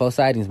 a UFO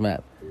sightings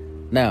map.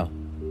 Now,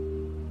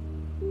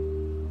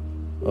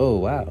 oh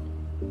wow.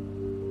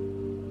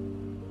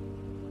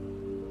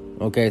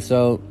 Okay,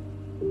 so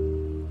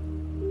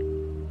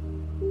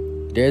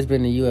there's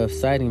been a UFO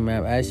sighting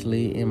map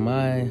actually in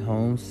my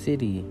home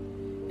city,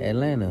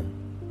 Atlanta.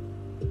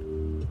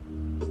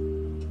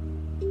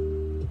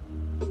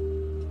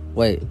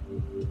 Wait.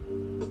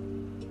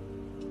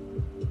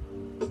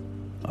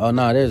 Oh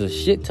no, there's a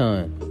shit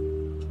ton.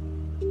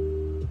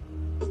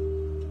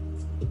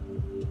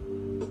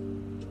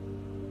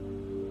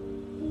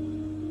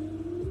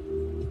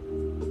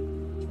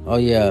 Oh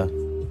yeah.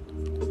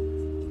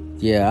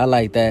 Yeah, I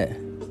like that.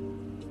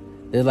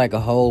 There's like a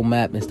whole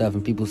map and stuff,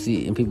 and people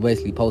see, and people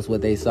basically post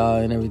what they saw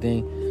and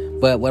everything.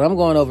 But what I'm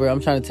going over,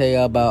 I'm trying to tell you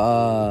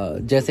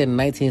about just in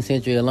the 19th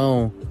century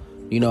alone,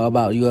 you know,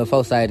 about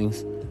UFO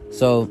sightings.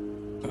 So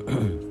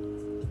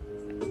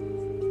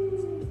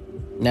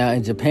now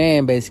in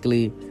Japan,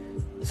 basically,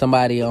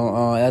 somebody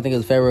on I think it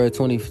was February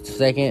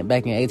 22nd,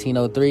 back in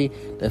 1803,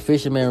 the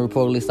fishermen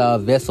reportedly saw a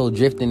vessel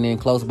drifting in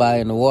close by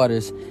in the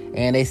waters.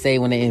 And they say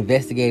when they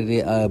investigated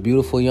it, a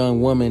beautiful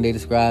young woman they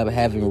described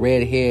having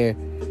red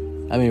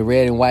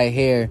and white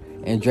hair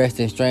and dressed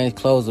in strange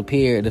clothes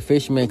appeared. The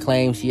fishermen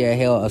claimed she had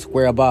held a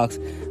square box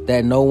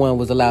that no one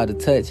was allowed to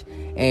touch,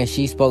 and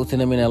she spoke to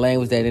them in a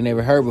language that they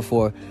never heard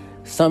before.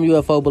 Some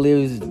UFO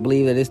believers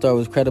believe that this story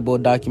was a credible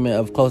document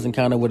of close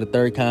encounter with a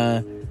third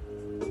kind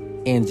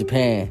in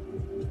Japan.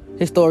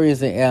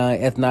 Historians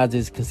and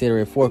ethnologists consider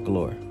it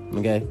folklore.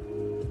 Okay.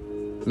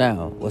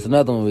 Now, what's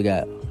another one we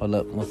got? Hold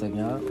up, 1 second,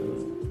 y'all.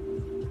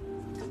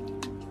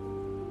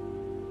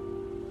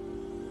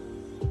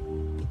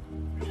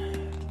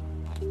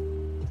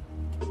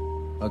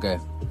 Okay.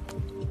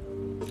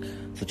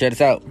 So check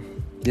this out.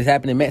 This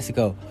happened in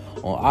Mexico.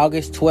 On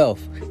August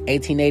 12th,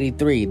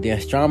 1883, the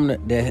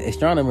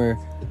astronomer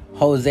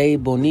Jose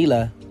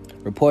Bonilla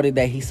reported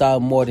that he saw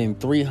more than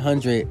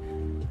 300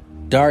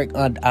 dark,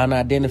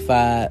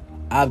 unidentified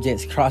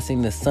objects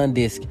crossing the sun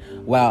disk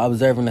while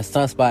observing the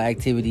sunspot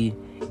activity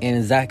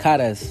in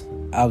Zacatecas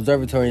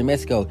Observatory in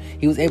Mexico.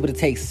 He was able to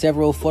take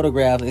several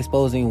photographs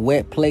exposing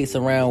wet plates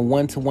around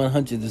 1 to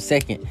 100th of a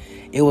second.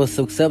 It was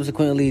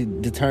subsequently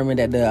determined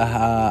that the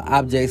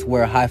objects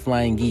were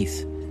high-flying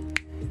geese.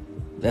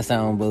 That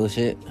sounds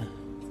bullshit.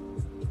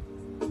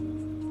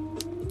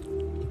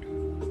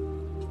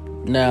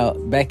 Now,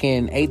 back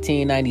in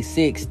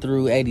 1896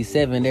 through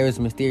 87, there was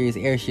mysterious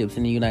airships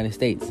in the United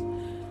States.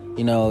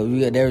 You know,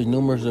 there was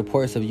numerous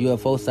reports of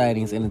UFO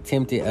sightings and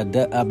attempted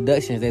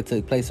abductions that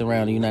took place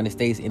around the United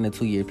States in a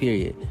 2-year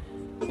period.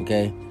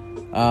 Okay.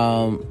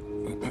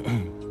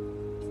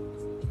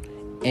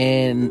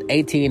 In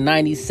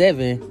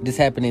 1897, this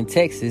happened in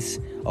Texas,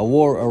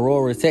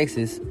 Aurora,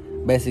 Texas.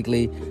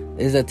 Basically,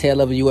 is a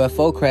tale of a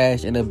UFO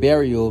crash and a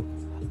burial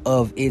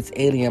of its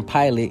alien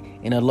pilot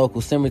in a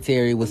local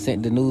cemetery was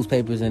sent to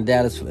newspapers in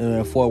Dallas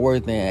and Fort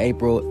Worth in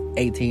April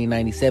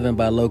 1897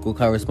 by local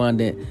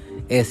correspondent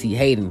S.E.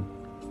 Hayden.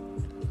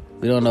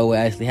 We don't know what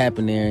actually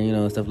happened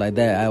there, stuff like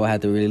that. I would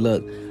have to really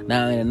look.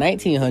 Now, in the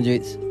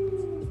 1900s,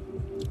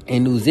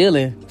 in New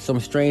Zealand, some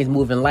strange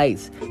moving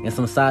lights and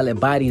some solid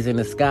bodies in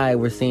the sky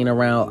were seen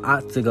around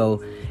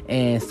Otago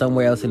and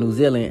somewhere else in New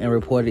Zealand and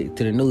reported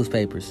to the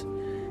newspapers.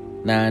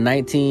 Now, in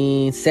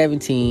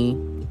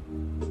 1917,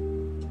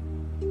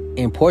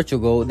 in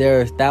Portugal,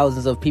 there are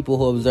thousands of people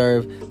who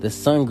observed the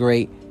Sun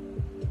Gate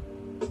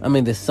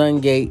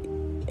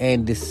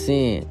and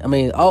descend.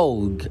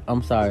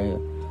 I'm sorry.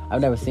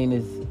 I've never seen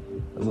this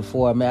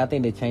before. I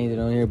think they changed it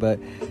on here, but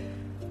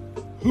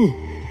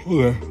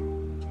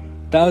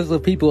thousands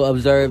of people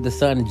observed the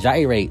sun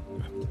gyrate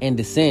and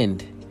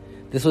descend.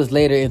 This was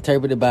later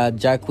interpreted by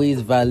Jacques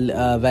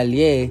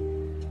Valier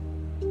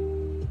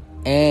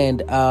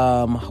and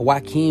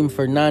Joaquim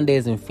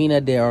Fernandez and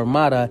Fina de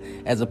Armada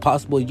as a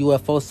possible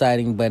UFO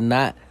sighting, but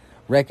not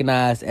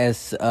recognized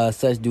as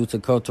such due to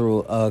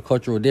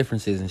cultural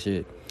differences and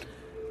shit.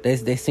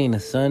 They seen the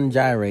sun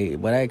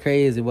gyrate, but that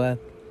crazy, boy.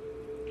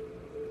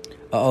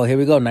 Here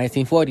we go,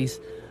 1940s.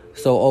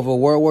 So over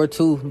World War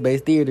II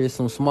based theaters,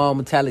 some small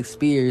metallic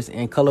spears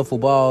and colorful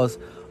balls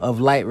of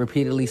light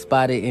repeatedly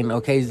spotted and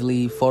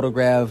occasionally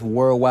photographed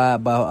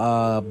worldwide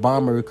by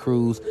bomber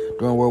crews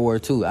during World War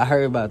II. I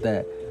heard about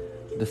that.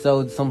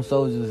 Some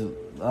soldiers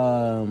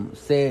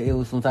said it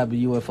was some type of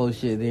UFO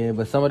shit then,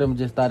 but some of them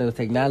just thought it was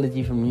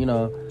technology from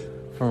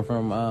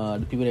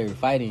the people that were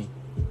fighting.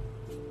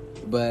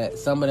 But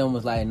some of them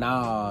was like,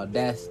 nah,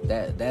 that's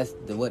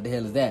what the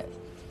hell is that?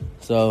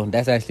 So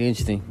that's actually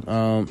interesting.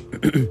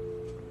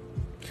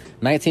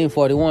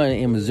 1941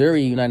 in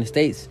Missouri, United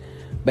States,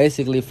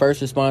 basically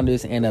first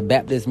responders and a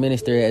Baptist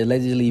minister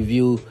allegedly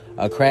view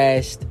a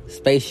crashed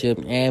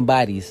spaceship and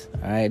bodies.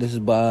 All right, this is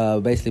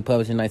basically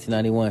published in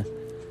 1991.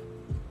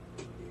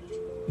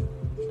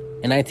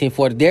 In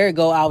 1940, there you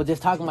go. I was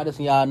just talking about this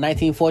one, y'all.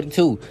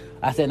 1942.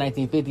 I said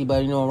 1950,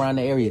 but around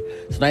the area.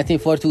 So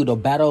 1942, the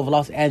Battle of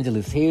Los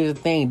Angeles. Here's the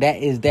thing.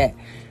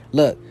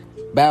 Look,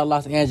 Battle of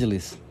Los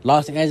Angeles,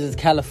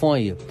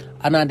 California.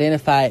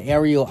 Unidentified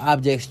aerial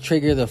objects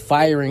trigger the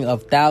firing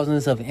of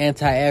thousands of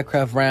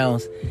anti-aircraft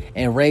rounds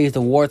and raise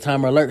the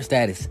wartime alert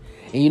status.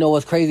 And you know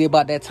what's crazy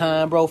about that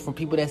time, bro? From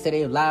people that said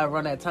they were live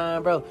around that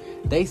time, bro,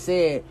 they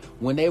said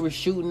when they were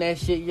shooting that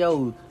shit,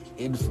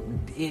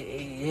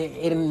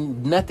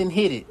 nothing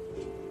hit it.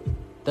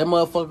 That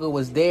motherfucker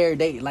was there.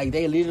 They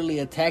literally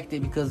attacked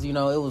it because it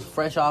was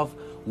fresh off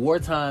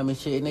wartime and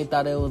shit, and they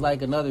thought it was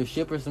like another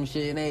ship or some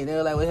shit, and they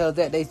were like, what the hell is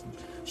that? They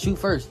shoot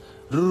first,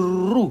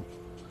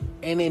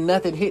 and then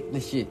nothing hit the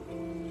shit.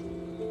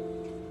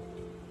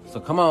 So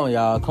come on,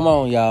 y'all.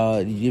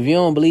 If you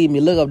don't believe me,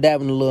 look up that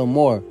one a little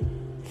more.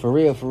 For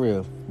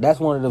real. That's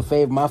one of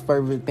my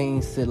favorite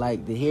things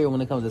to hear when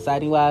it comes to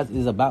sighting wise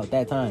is about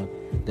that time,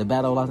 the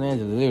Battle of Los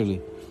Angeles,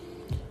 literally.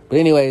 But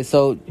anyway,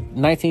 so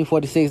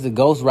 1946, the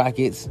Ghost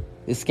rockets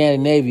is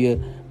Scandinavia,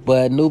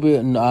 but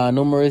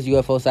numerous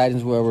UFO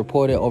sightings were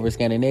reported over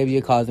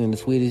Scandinavia, causing the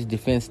Swedish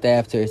defense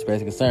staff to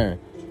express concern.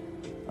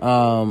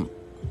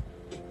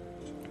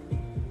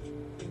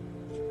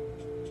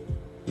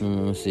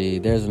 Let's see.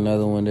 There's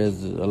another one.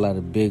 There's a lot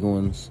of big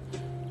ones.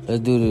 Let's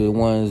do the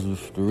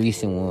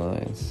recent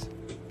ones.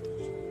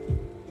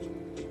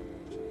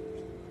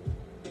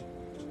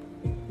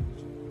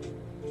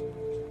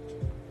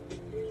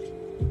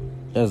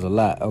 There's a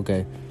lot.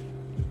 Okay.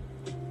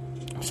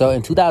 So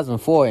in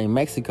 2004 in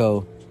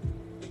Mexico,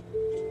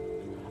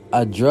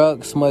 a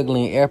drug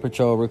smuggling air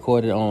patrol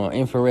recorded on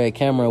infrared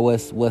camera what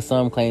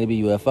some claim to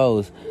be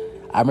UFOs.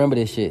 I remember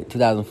this shit.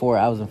 2004.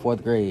 I was in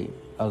fourth grade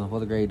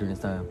during this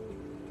time.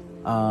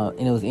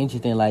 And it was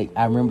interesting. I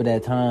remember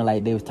that time.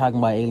 They was talking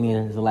about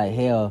aliens like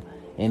hell.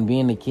 And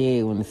being a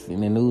kid when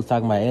in the news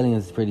talking about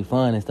aliens is pretty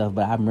fun and stuff.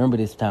 But I remember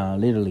this time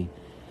literally.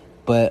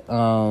 But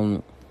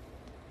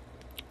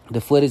the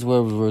footage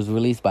was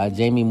released by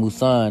Jamie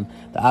Mousson.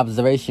 The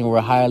observation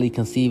were highly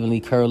conceivably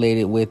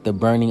correlated with the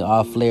burning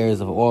off flares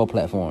of oil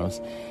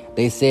platforms.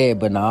 They said,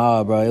 but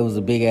nah, bro, it was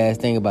a big ass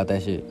thing about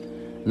that shit.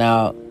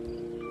 Now,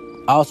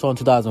 also in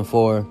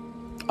 2004,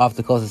 off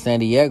the coast of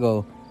San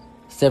Diego,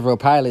 several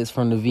pilots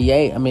from the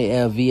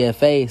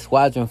VFA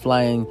squadron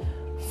flying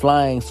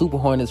Super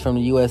Hornets from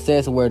the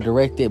USS were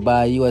directed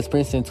by U.S.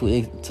 Princeton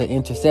to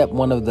intercept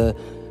one of the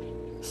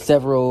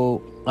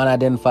several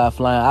unidentified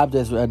flying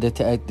objects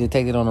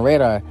detected on the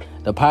radar.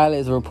 The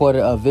pilots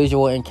reported a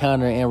visual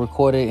encounter and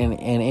recorded an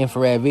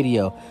infrared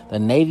video. The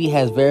Navy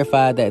has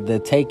verified that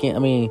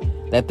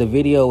the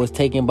video was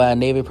taken by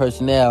Navy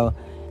personnel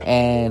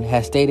and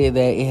has stated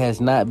that it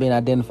has not been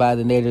identified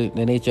the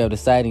nature of the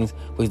sightings,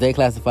 which they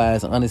classify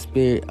as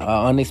unexplained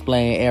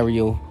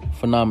aerial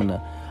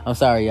phenomena. I'm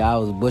sorry, y'all, I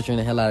was butchering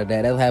the hell out of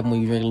that. That happened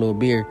when you drink a little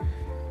beer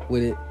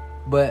with it.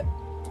 But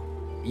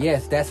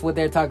yes, that's what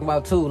they're talking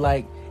about too.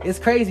 it's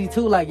crazy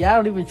too. Like, y'all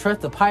don't even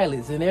trust the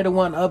pilots, and they're the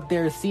one up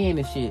there seeing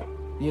the shit.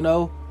 You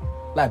know,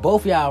 like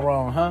both y'all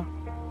wrong, huh?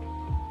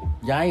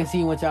 Y'all ain't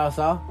seen what y'all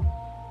saw.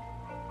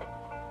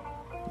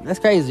 That's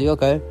crazy.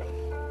 Okay.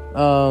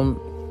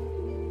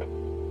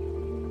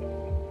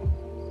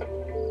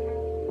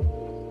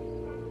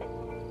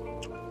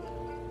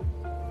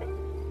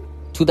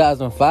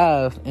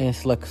 2005 in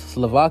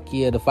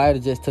Slovakia, the fighter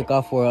just took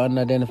off for an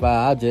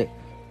unidentified object.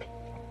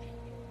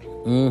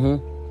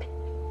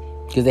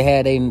 Because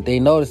they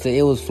noticed that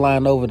it was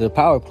flying over the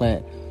power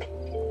plant,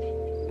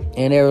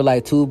 and there were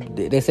like two.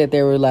 They said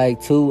there were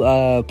like two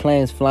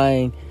planes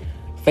flying,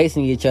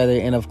 facing each other,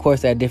 and of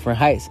course at different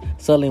heights.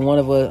 Suddenly,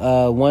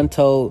 one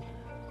told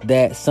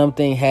that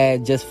something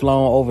had just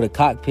flown over the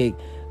cockpit.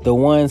 The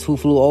ones who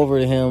flew over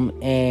him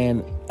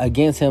and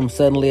against him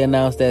suddenly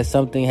announced that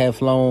something had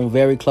flown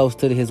very close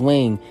to his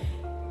wing.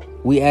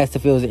 We asked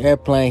if it was an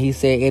airplane. He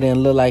said it didn't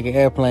look like an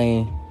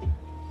airplane,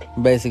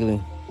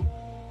 basically.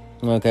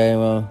 Okay,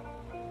 well,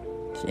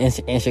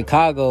 in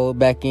Chicago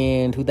back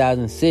in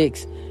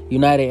 2006,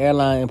 United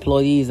Airlines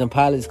employees and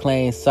pilots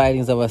claimed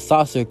sightings of a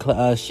saucer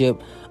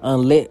ship,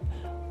 unlit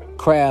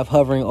craft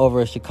hovering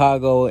over a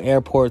Chicago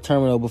airport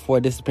terminal before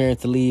disappearing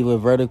to leave a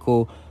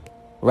vertical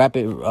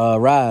rapid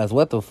rise.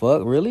 What the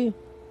fuck? Really?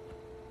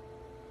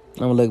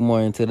 I'm gonna look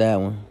more into that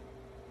one.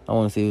 I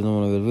want to see if there's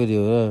one good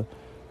video.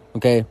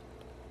 Okay.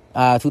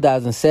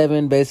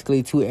 2007,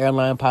 basically, two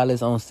airline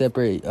pilots on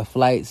separate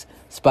flights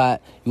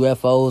spot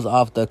UFOs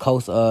off the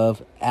coast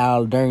of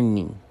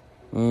Alderney.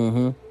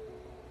 And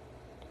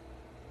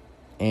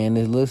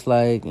it looks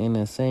like in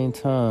the same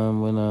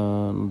time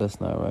when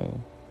that's not right.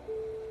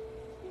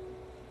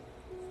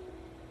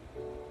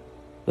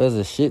 There's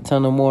a shit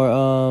ton of more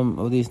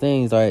of these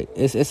things. Like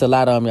it's a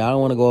lot of them. I don't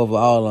want to go over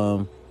all of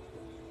them.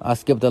 I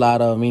skipped a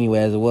lot of them anyway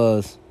as it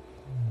was,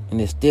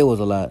 and it still was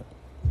a lot.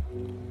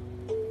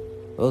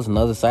 There was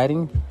another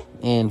sighting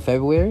in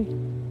February.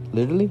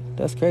 Literally,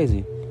 that's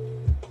crazy.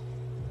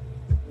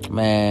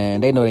 Man,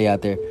 they know they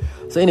out there.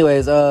 So,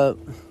 anyways,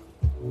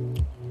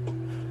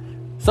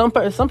 some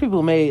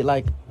people made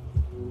like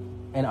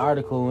an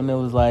article and it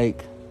was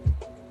like,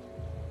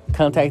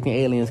 contacting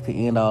aliens could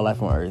end all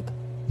life on Earth.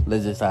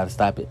 Let's just try to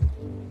stop it.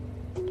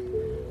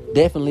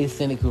 Definitely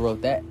cynic who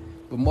wrote that.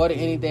 But more than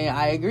anything,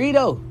 I agree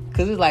though.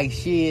 Cause it's like,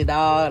 shit,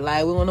 dog.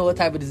 Like, we don't know what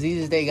type of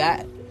diseases they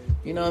got.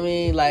 You know what I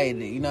mean? Like,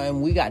 you know,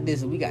 and we got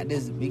this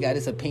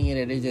opinion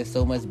that they're just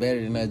so much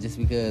better than us just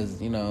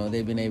because, you know,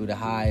 they've been able to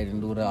hide and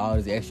do all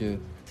this extra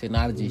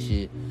technology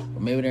shit.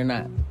 But maybe they're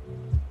not.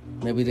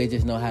 Maybe they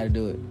just know how to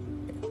do it.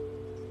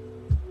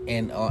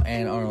 And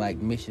on like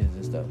missions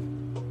and stuff.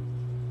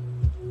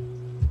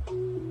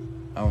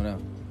 I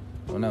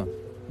don't know.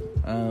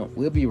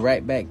 We'll be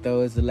right back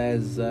though. It's the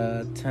last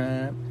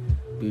time.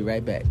 Be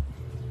right back.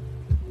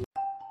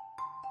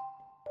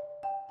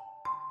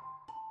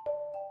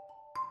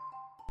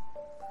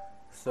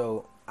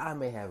 So I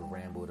may have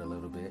rambled a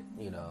little bit,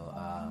 you know,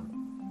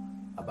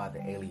 about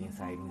the alien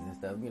sightings and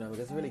stuff, you know,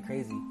 because it's really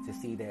crazy to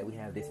see that we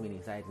have this many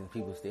sightings.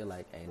 People still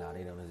like, hey, no,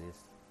 they don't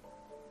exist.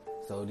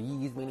 So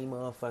these many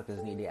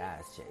motherfuckers need their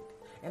eyes checked.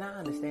 And I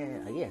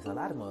understand, yes, a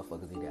lot of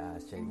motherfuckers need their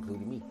eyes checked,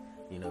 including me.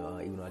 You know,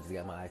 even though I just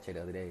got my eyes checked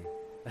the other day.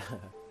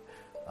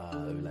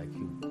 like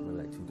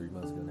 2-3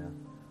 months ago now.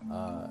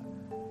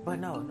 But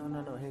no.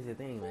 Here's the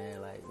thing,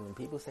 man. Like, when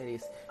people say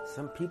this,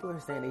 some people are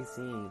saying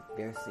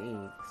they're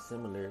seeing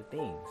similar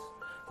things.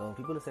 So when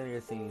people are saying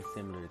they're seeing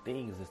similar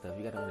things and stuff,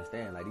 you gotta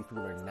understand, like, these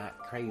people are not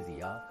crazy,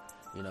 y'all.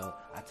 You know,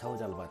 I told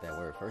y'all about that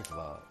word. First of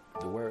all,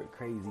 the word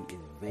crazy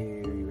is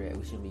very rare.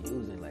 We shouldn't be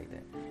using it like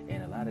that.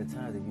 And a lot of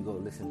times, if you go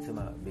listen to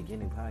my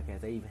beginning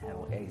podcast, they even have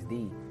on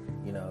XD.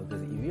 You know,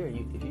 because if you're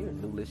a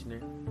new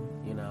listener,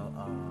 you know,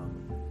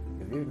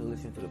 if you're new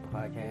listener to the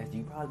podcast,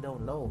 you probably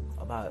don't know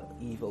about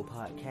Evo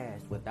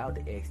Podcast without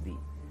the XD.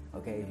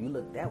 Okay, if you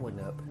look that one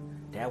up,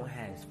 that one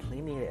has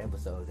plenty of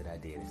episodes that I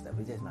did and stuff.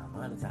 It's just not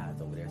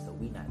monetized over there, so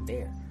we not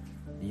there.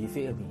 You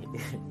feel me?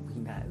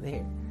 We not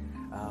there.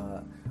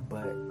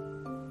 But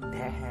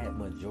that had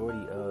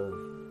majority of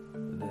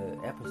the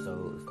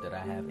episodes that I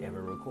have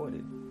ever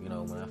recorded, you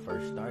know, when I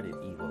first started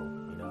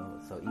Evo, you know.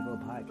 So Evo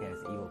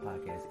Podcast,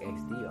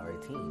 XD are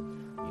a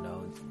team, you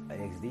know.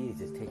 XD is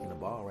just taking the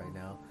ball right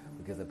now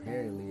because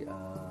apparently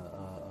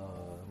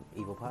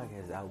Evo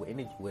Podcast is out with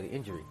an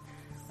injury.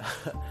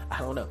 I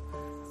don't know.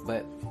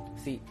 But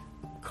see,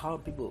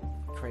 calling people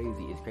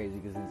crazy is crazy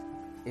because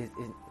it's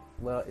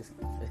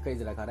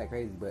crazy that I call that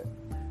crazy, but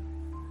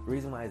the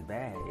reason why it's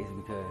bad is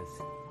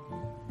because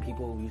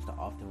people used to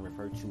often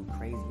refer to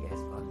crazy as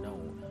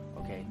unknown,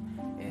 okay?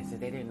 And since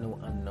they didn't know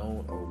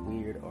unknown or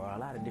weird or a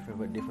lot of different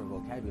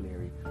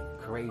vocabulary,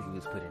 crazy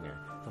was put in there.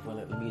 So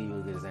let me give you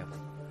a good example.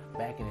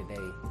 Back in the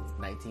day,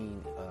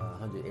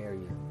 1900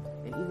 area,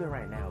 and even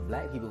right now,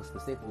 black people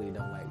specifically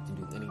don't like to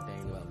do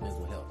anything about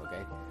mental health,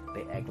 okay?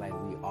 They act like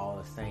we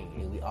all sane,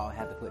 and we all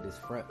have to put this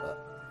front up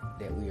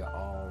that we are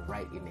all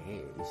right in the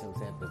head. You see what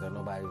I'm saying? Because there's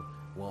nobody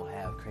won't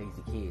have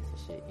crazy kids and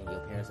shit, and your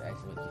parents will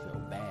actually make you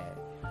feel bad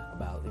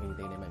about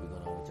anything that might be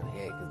going on with your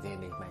head, because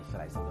then they might feel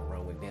like something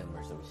wrong with them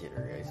or some shit,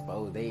 or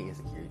expose their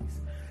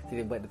insecurities.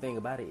 See, but the thing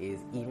about it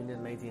is, even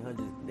in the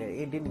 1900s,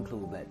 it didn't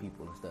include black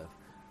people and stuff.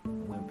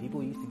 When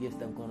people used to get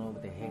stuff going on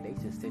with their head, they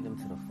just send them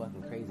to the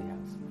fucking crazy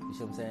house. You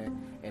see what I'm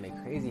saying? And a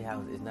crazy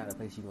house is not a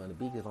place you want to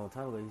be, because on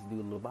time ago they used to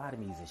do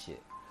lobotomies and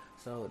shit.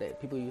 So that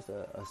people used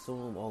to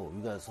assume, oh,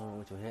 you got something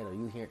with your head, or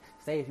you hear.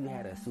 Say if you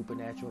had a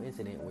supernatural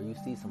incident where you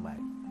see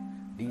somebody,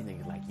 these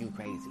niggas like, you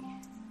crazy,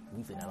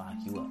 we finna lock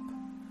you up.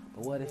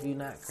 But what if you're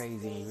not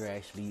crazy and you're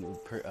actually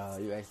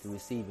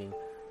receiving,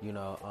 you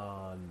know,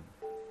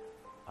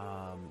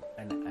 I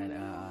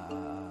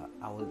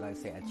would like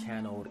to say a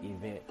channeled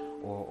event,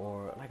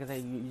 or like I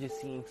said, you're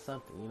just seeing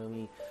something, you know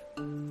what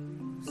I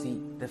mean?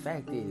 See, the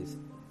fact is,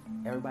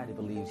 everybody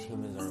believes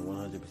humans are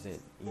 100%,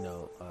 you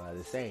know,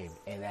 the same,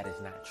 and that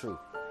is not true.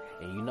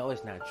 And you know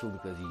it's not true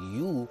because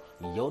you,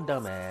 your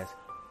dumb ass,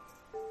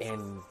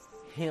 and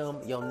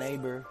him, your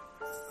neighbor,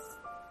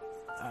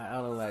 I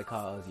don't know what I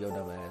call us, your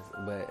dumb ass,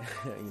 but,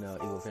 you know,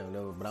 evil family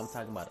member, but I'm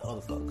talking about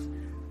other folks,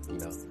 you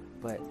know.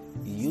 But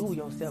you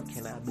yourself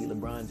cannot be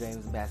LeBron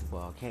James in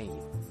basketball, can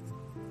you?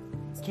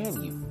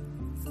 Can you?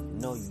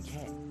 No, you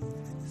can't.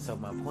 So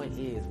my point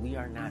is, we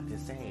are not the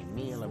same.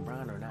 Me and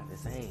LeBron are not the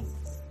same.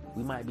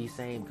 We might be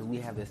same because we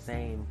have the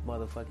same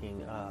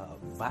motherfucking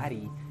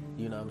body,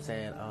 you know what I'm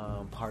saying,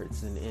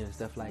 parts and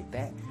stuff like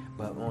that.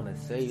 But on a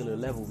cellular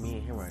level, me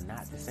and him are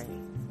not the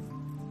same.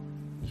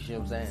 You see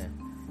what I'm saying?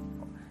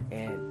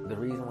 And the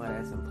reason why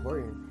that's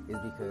important is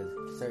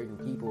because certain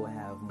people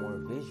have more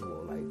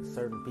visual, like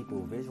certain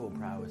people's visual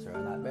prowess are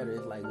a lot better.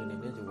 It's like when in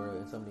the ninja world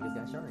and some niggas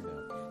got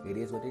Sharingan. It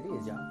is what it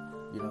is, y'all.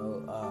 You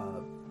know,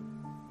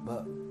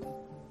 but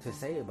to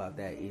say about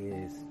that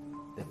is,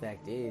 the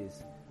fact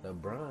is,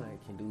 LeBron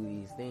can do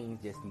these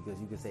things just because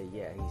you can say,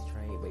 yeah, he's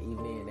trained, but even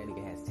then, that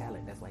nigga has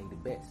talent. That's why he's the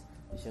best.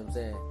 You see what I'm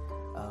saying?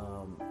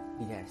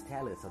 He has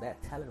talent, so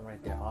that talent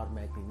right there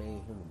automatically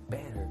made him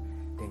better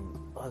than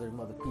other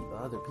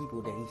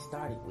people that he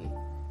started with.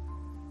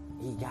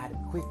 He got it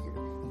quicker.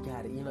 He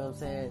got it, you know what I'm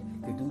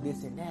saying? To do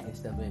this and that and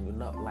stuff. And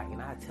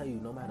and I tell you,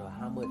 no matter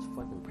how much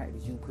fucking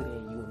practice you put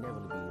in, you will never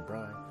be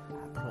LeBron.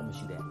 I promise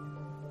you that.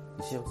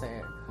 You see what I'm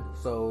saying?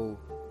 So,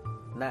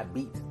 not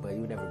beat, but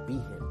you never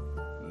beat him.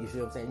 You see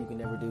what I'm saying? You can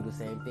never do the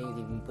same things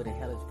if you put a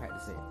hellish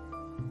practice in.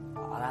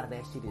 A lot of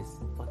that shit is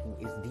fucking,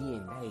 it's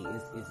DNA.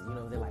 It's you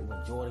know, they're like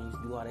when Jordan used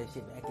to do all that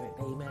shit back in the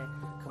day, man.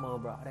 Come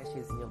on, bro. All that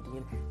shit's in your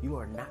DNA. You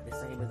are not the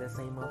same as that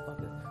same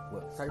motherfucker.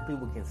 Well, certain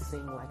people can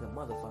sing like a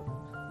motherfucker,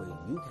 but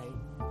you can't.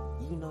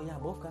 Even though y'all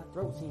both got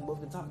throats and you both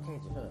can talk,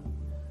 can't you, huh?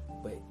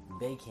 But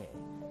they can't.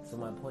 So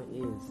my point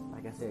is,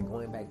 like I said,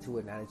 going back to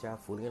it, now that y'all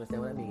fully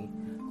understand what I mean,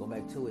 go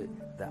back to it,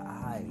 the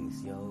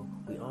eyes, yo,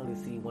 we only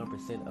see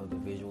 1% of the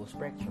visual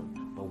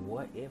spectrum. But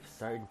what if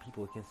certain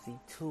people can see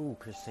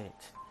 2%?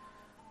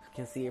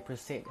 Can see a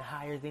percent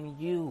higher than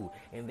you,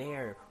 and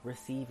they're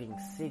receiving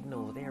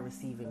signals, they're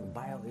receiving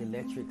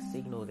bioelectric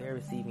signals, they're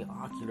receiving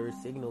ocular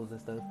signals and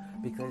stuff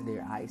because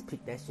their eyes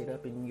pick that shit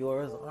up and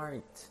yours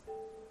aren't.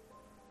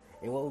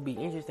 And what would be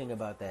interesting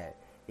about that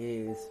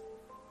is,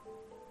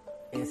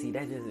 and see,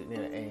 that just,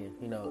 and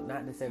you know,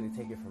 not necessarily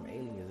take it from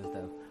aliens and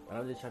stuff, but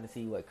I'm just trying to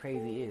see what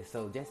crazy is.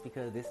 So just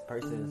because this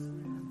person's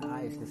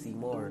eyes can see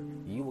more,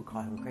 you would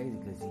call him crazy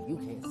because you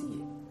can't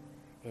see it.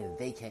 And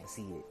they can't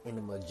see it. And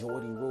the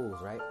majority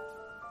rules, right?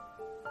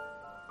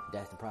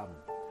 That's the problem.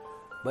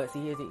 But see,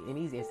 here's in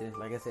these instances,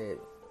 like I said,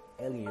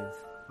 aliens,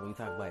 when we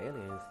talk about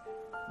aliens,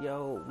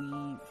 yo,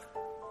 we've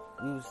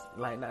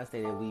like, not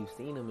say that we've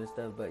seen them and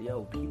stuff, but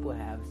yo, people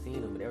have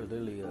seen them. There was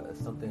literally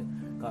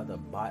something called the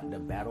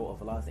Battle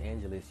of Los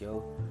Angeles,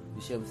 yo.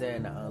 You see what I'm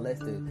saying? Now, unless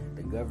the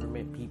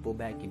government people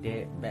back in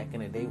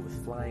the day was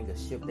flying a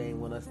ship they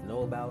didn't want us to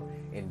know about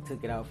and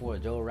took it out for a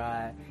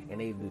joyride,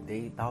 and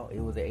they thought it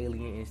was an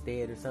alien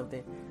instead or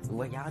something.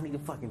 Well, y'all need to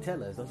fucking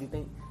tell us, don't you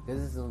think?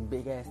 Because this is some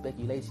big ass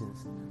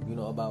speculations, you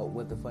know, about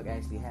what the fuck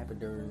actually happened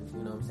during,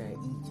 you know what I'm saying,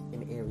 each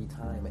and every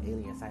time an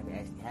alien sighting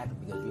actually happened,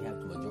 because you have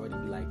the majority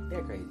be like,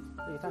 they're crazy.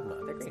 What are you talking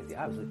about? They're crazy,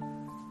 obviously.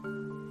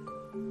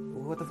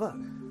 What the fuck?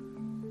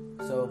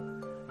 So,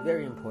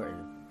 very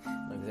important.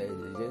 Like I said,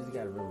 you just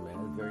gotta remember,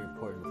 man, it's very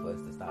important for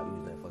us to stop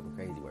using that fucking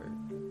crazy word.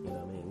 You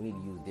know what I mean? We need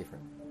to use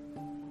different.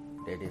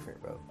 They're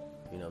different, bro.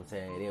 You know what I'm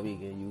saying? Then we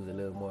can use a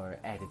little more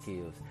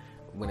adjectives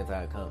when the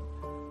time comes.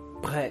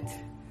 But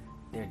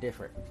they're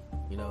different.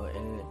 You know,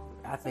 and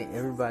I think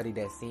everybody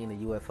that's seen a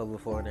UFO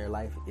before in their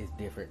life is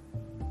different.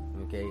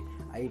 Okay?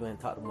 I even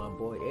talked to my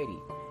boy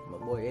Eddie. My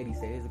boy Eddie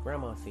said his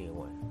grandma seen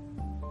one.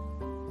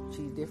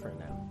 She's different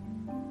now.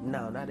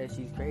 No, not that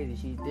she's crazy,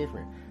 she's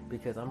different.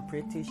 Because I'm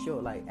pretty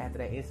sure, like, after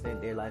that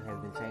incident, their life has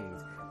been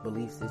changed.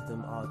 Belief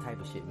system, all type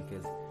of shit.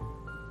 Because,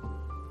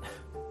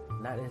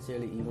 not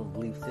necessarily even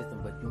belief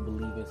system, but you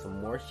believe in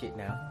some more shit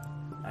now.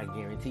 I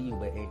guarantee you.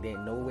 But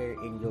then nowhere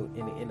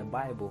in the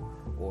Bible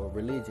or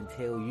religion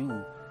tell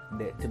you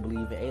that to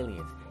believe in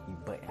aliens.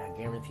 But I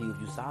guarantee you,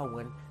 if you saw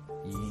one,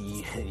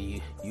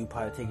 you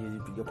probably take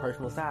your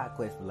personal side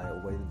quest,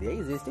 like, well, they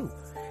exist too.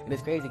 And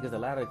it's crazy because a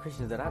lot of the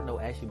Christians that I know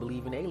actually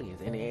believe in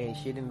aliens, and there ain't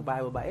shit in the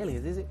Bible about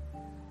aliens, is it?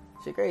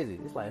 Shit crazy.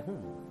 It's like,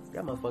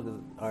 y'all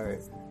motherfuckers are.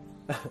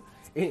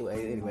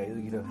 anyway,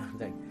 you know,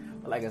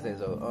 like I said,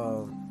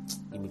 so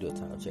let me do a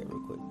time check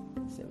real quick.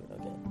 7,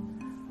 okay.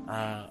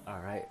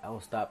 All right, I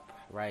will stop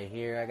right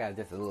here. I got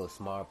just a little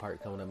small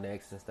part coming up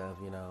next and stuff,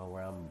 you know,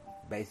 where I'm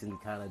basically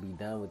kind of be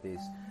done with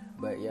this.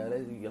 But yeah,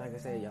 like I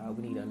said, y'all,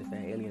 we need to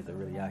understand aliens are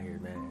really out here,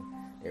 man.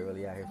 They're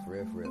really out here for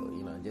real,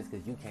 you know. And just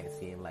because you can't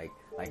see them, like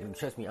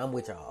trust me, I'm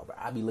with y'all, but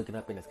I be looking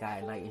up in the sky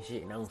at night and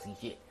shit, and I don't see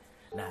shit.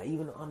 Now,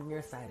 even though I'm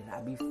nearsighted,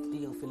 I be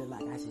still feeling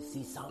like I should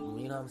see something,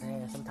 you know what I'm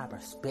saying? Some type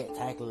of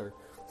spectacular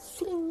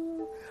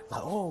fling.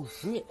 Like, oh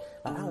shit.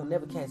 Like, I don't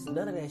never catch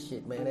none of that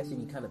shit, man. That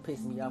shit be kind of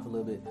pissing me off a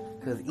little bit.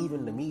 Because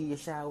even the meteor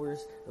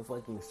showers, the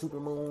fucking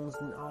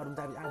supermoons, and all them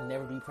types, I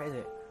never be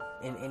present.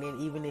 And then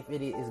even if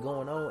it is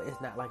going on,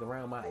 it's not like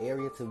around my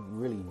area to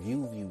really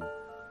view.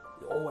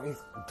 Or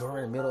it's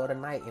during the middle of the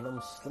night and I'm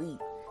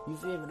asleep. You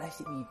feel me? That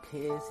shit be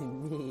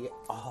pissing me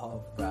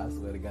off, bro. I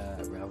swear to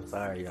God, bro. I'm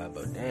sorry, y'all,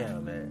 but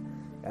damn, man.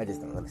 I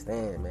just don't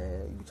understand,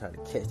 man. You be trying to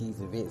catch these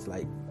events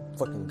like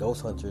fucking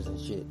ghost hunters and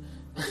shit.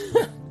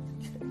 I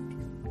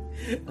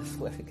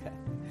swear to God.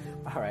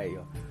 All right,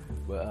 yo.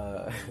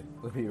 But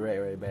we'll be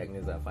right back, and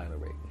this is our final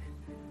break.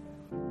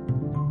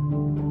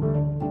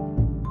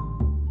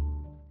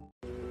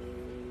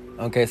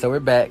 Okay, so we're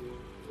back.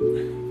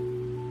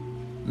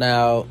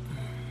 Now,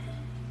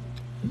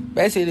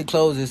 basically to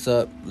close this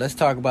up, let's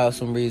talk about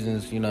some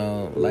reasons, you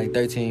know, like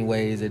 13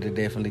 ways that it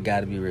definitely got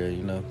to be real,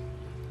 you know.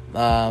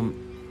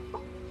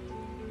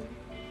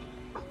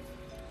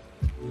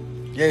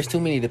 There's too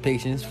many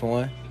depictions, for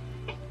one.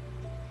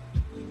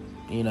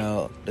 You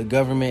know, the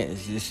government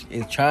is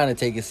trying to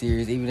take it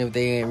serious, even if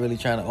they ain't really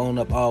trying to own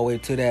up all the way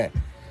to that.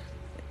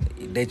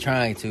 They're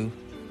trying to.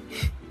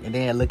 And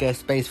then look at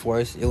Space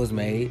Force. It was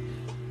made.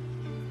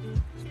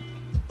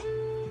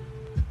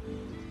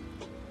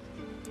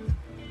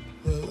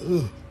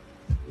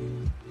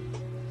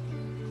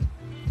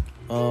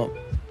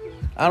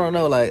 I don't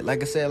know,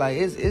 like I said, like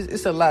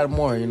it's a lot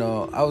more, you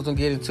know. I was gonna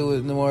get into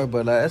it more,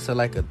 but that's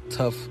like a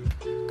tough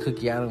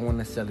cookie I don't want to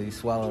necessarily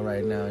swallow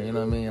right now, you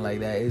know what I mean? Like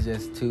that is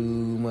just too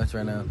much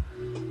right now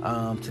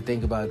to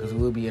think about, because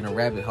we'll be in a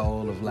rabbit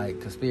hole of like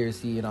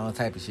conspiracy and all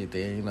type of shit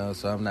there, you know,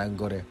 so I'm not gonna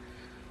go there.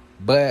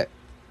 But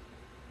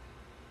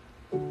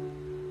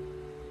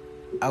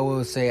I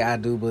will say I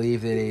do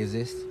believe that they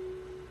exist,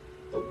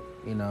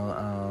 you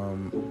know.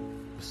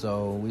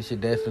 So we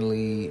should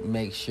definitely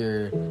make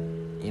sure,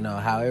 you know,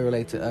 how it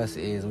relates to us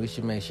is we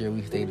should make sure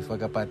we stay the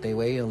fuck up out their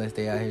way, unless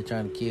they out here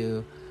trying to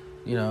kill,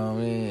 you know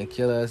what I mean,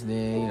 kill us,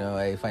 then, you know,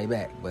 hey, fight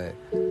back. But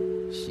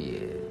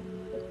shit.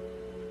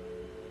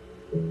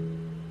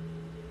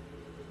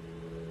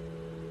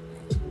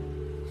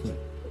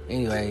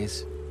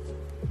 Anyways,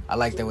 I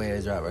like the way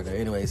it dropped right there.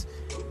 Anyways,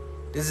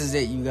 this is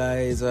it, you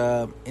guys.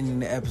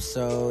 Ending the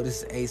episode.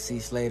 This is AC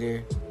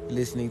Slater,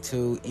 listening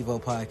to Evo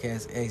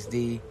Podcast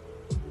XD.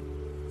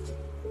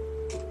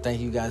 Thank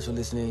you guys for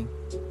listening.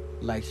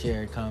 Like,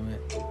 share, and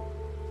comment.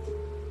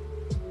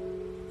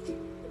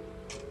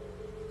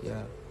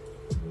 Yeah.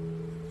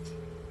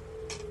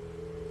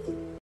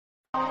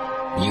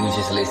 You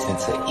just listened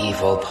to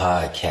Evo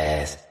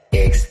Podcast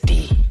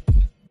XD.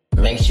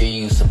 Make sure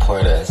you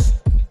support us.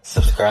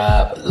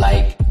 Subscribe,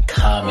 like,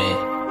 comment,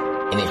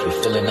 and if you're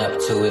feeling up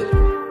to it,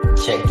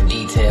 check the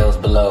details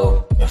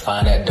below and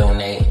find that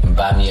donate and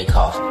buy me a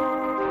coffee.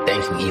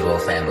 Thank you, Evo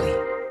family.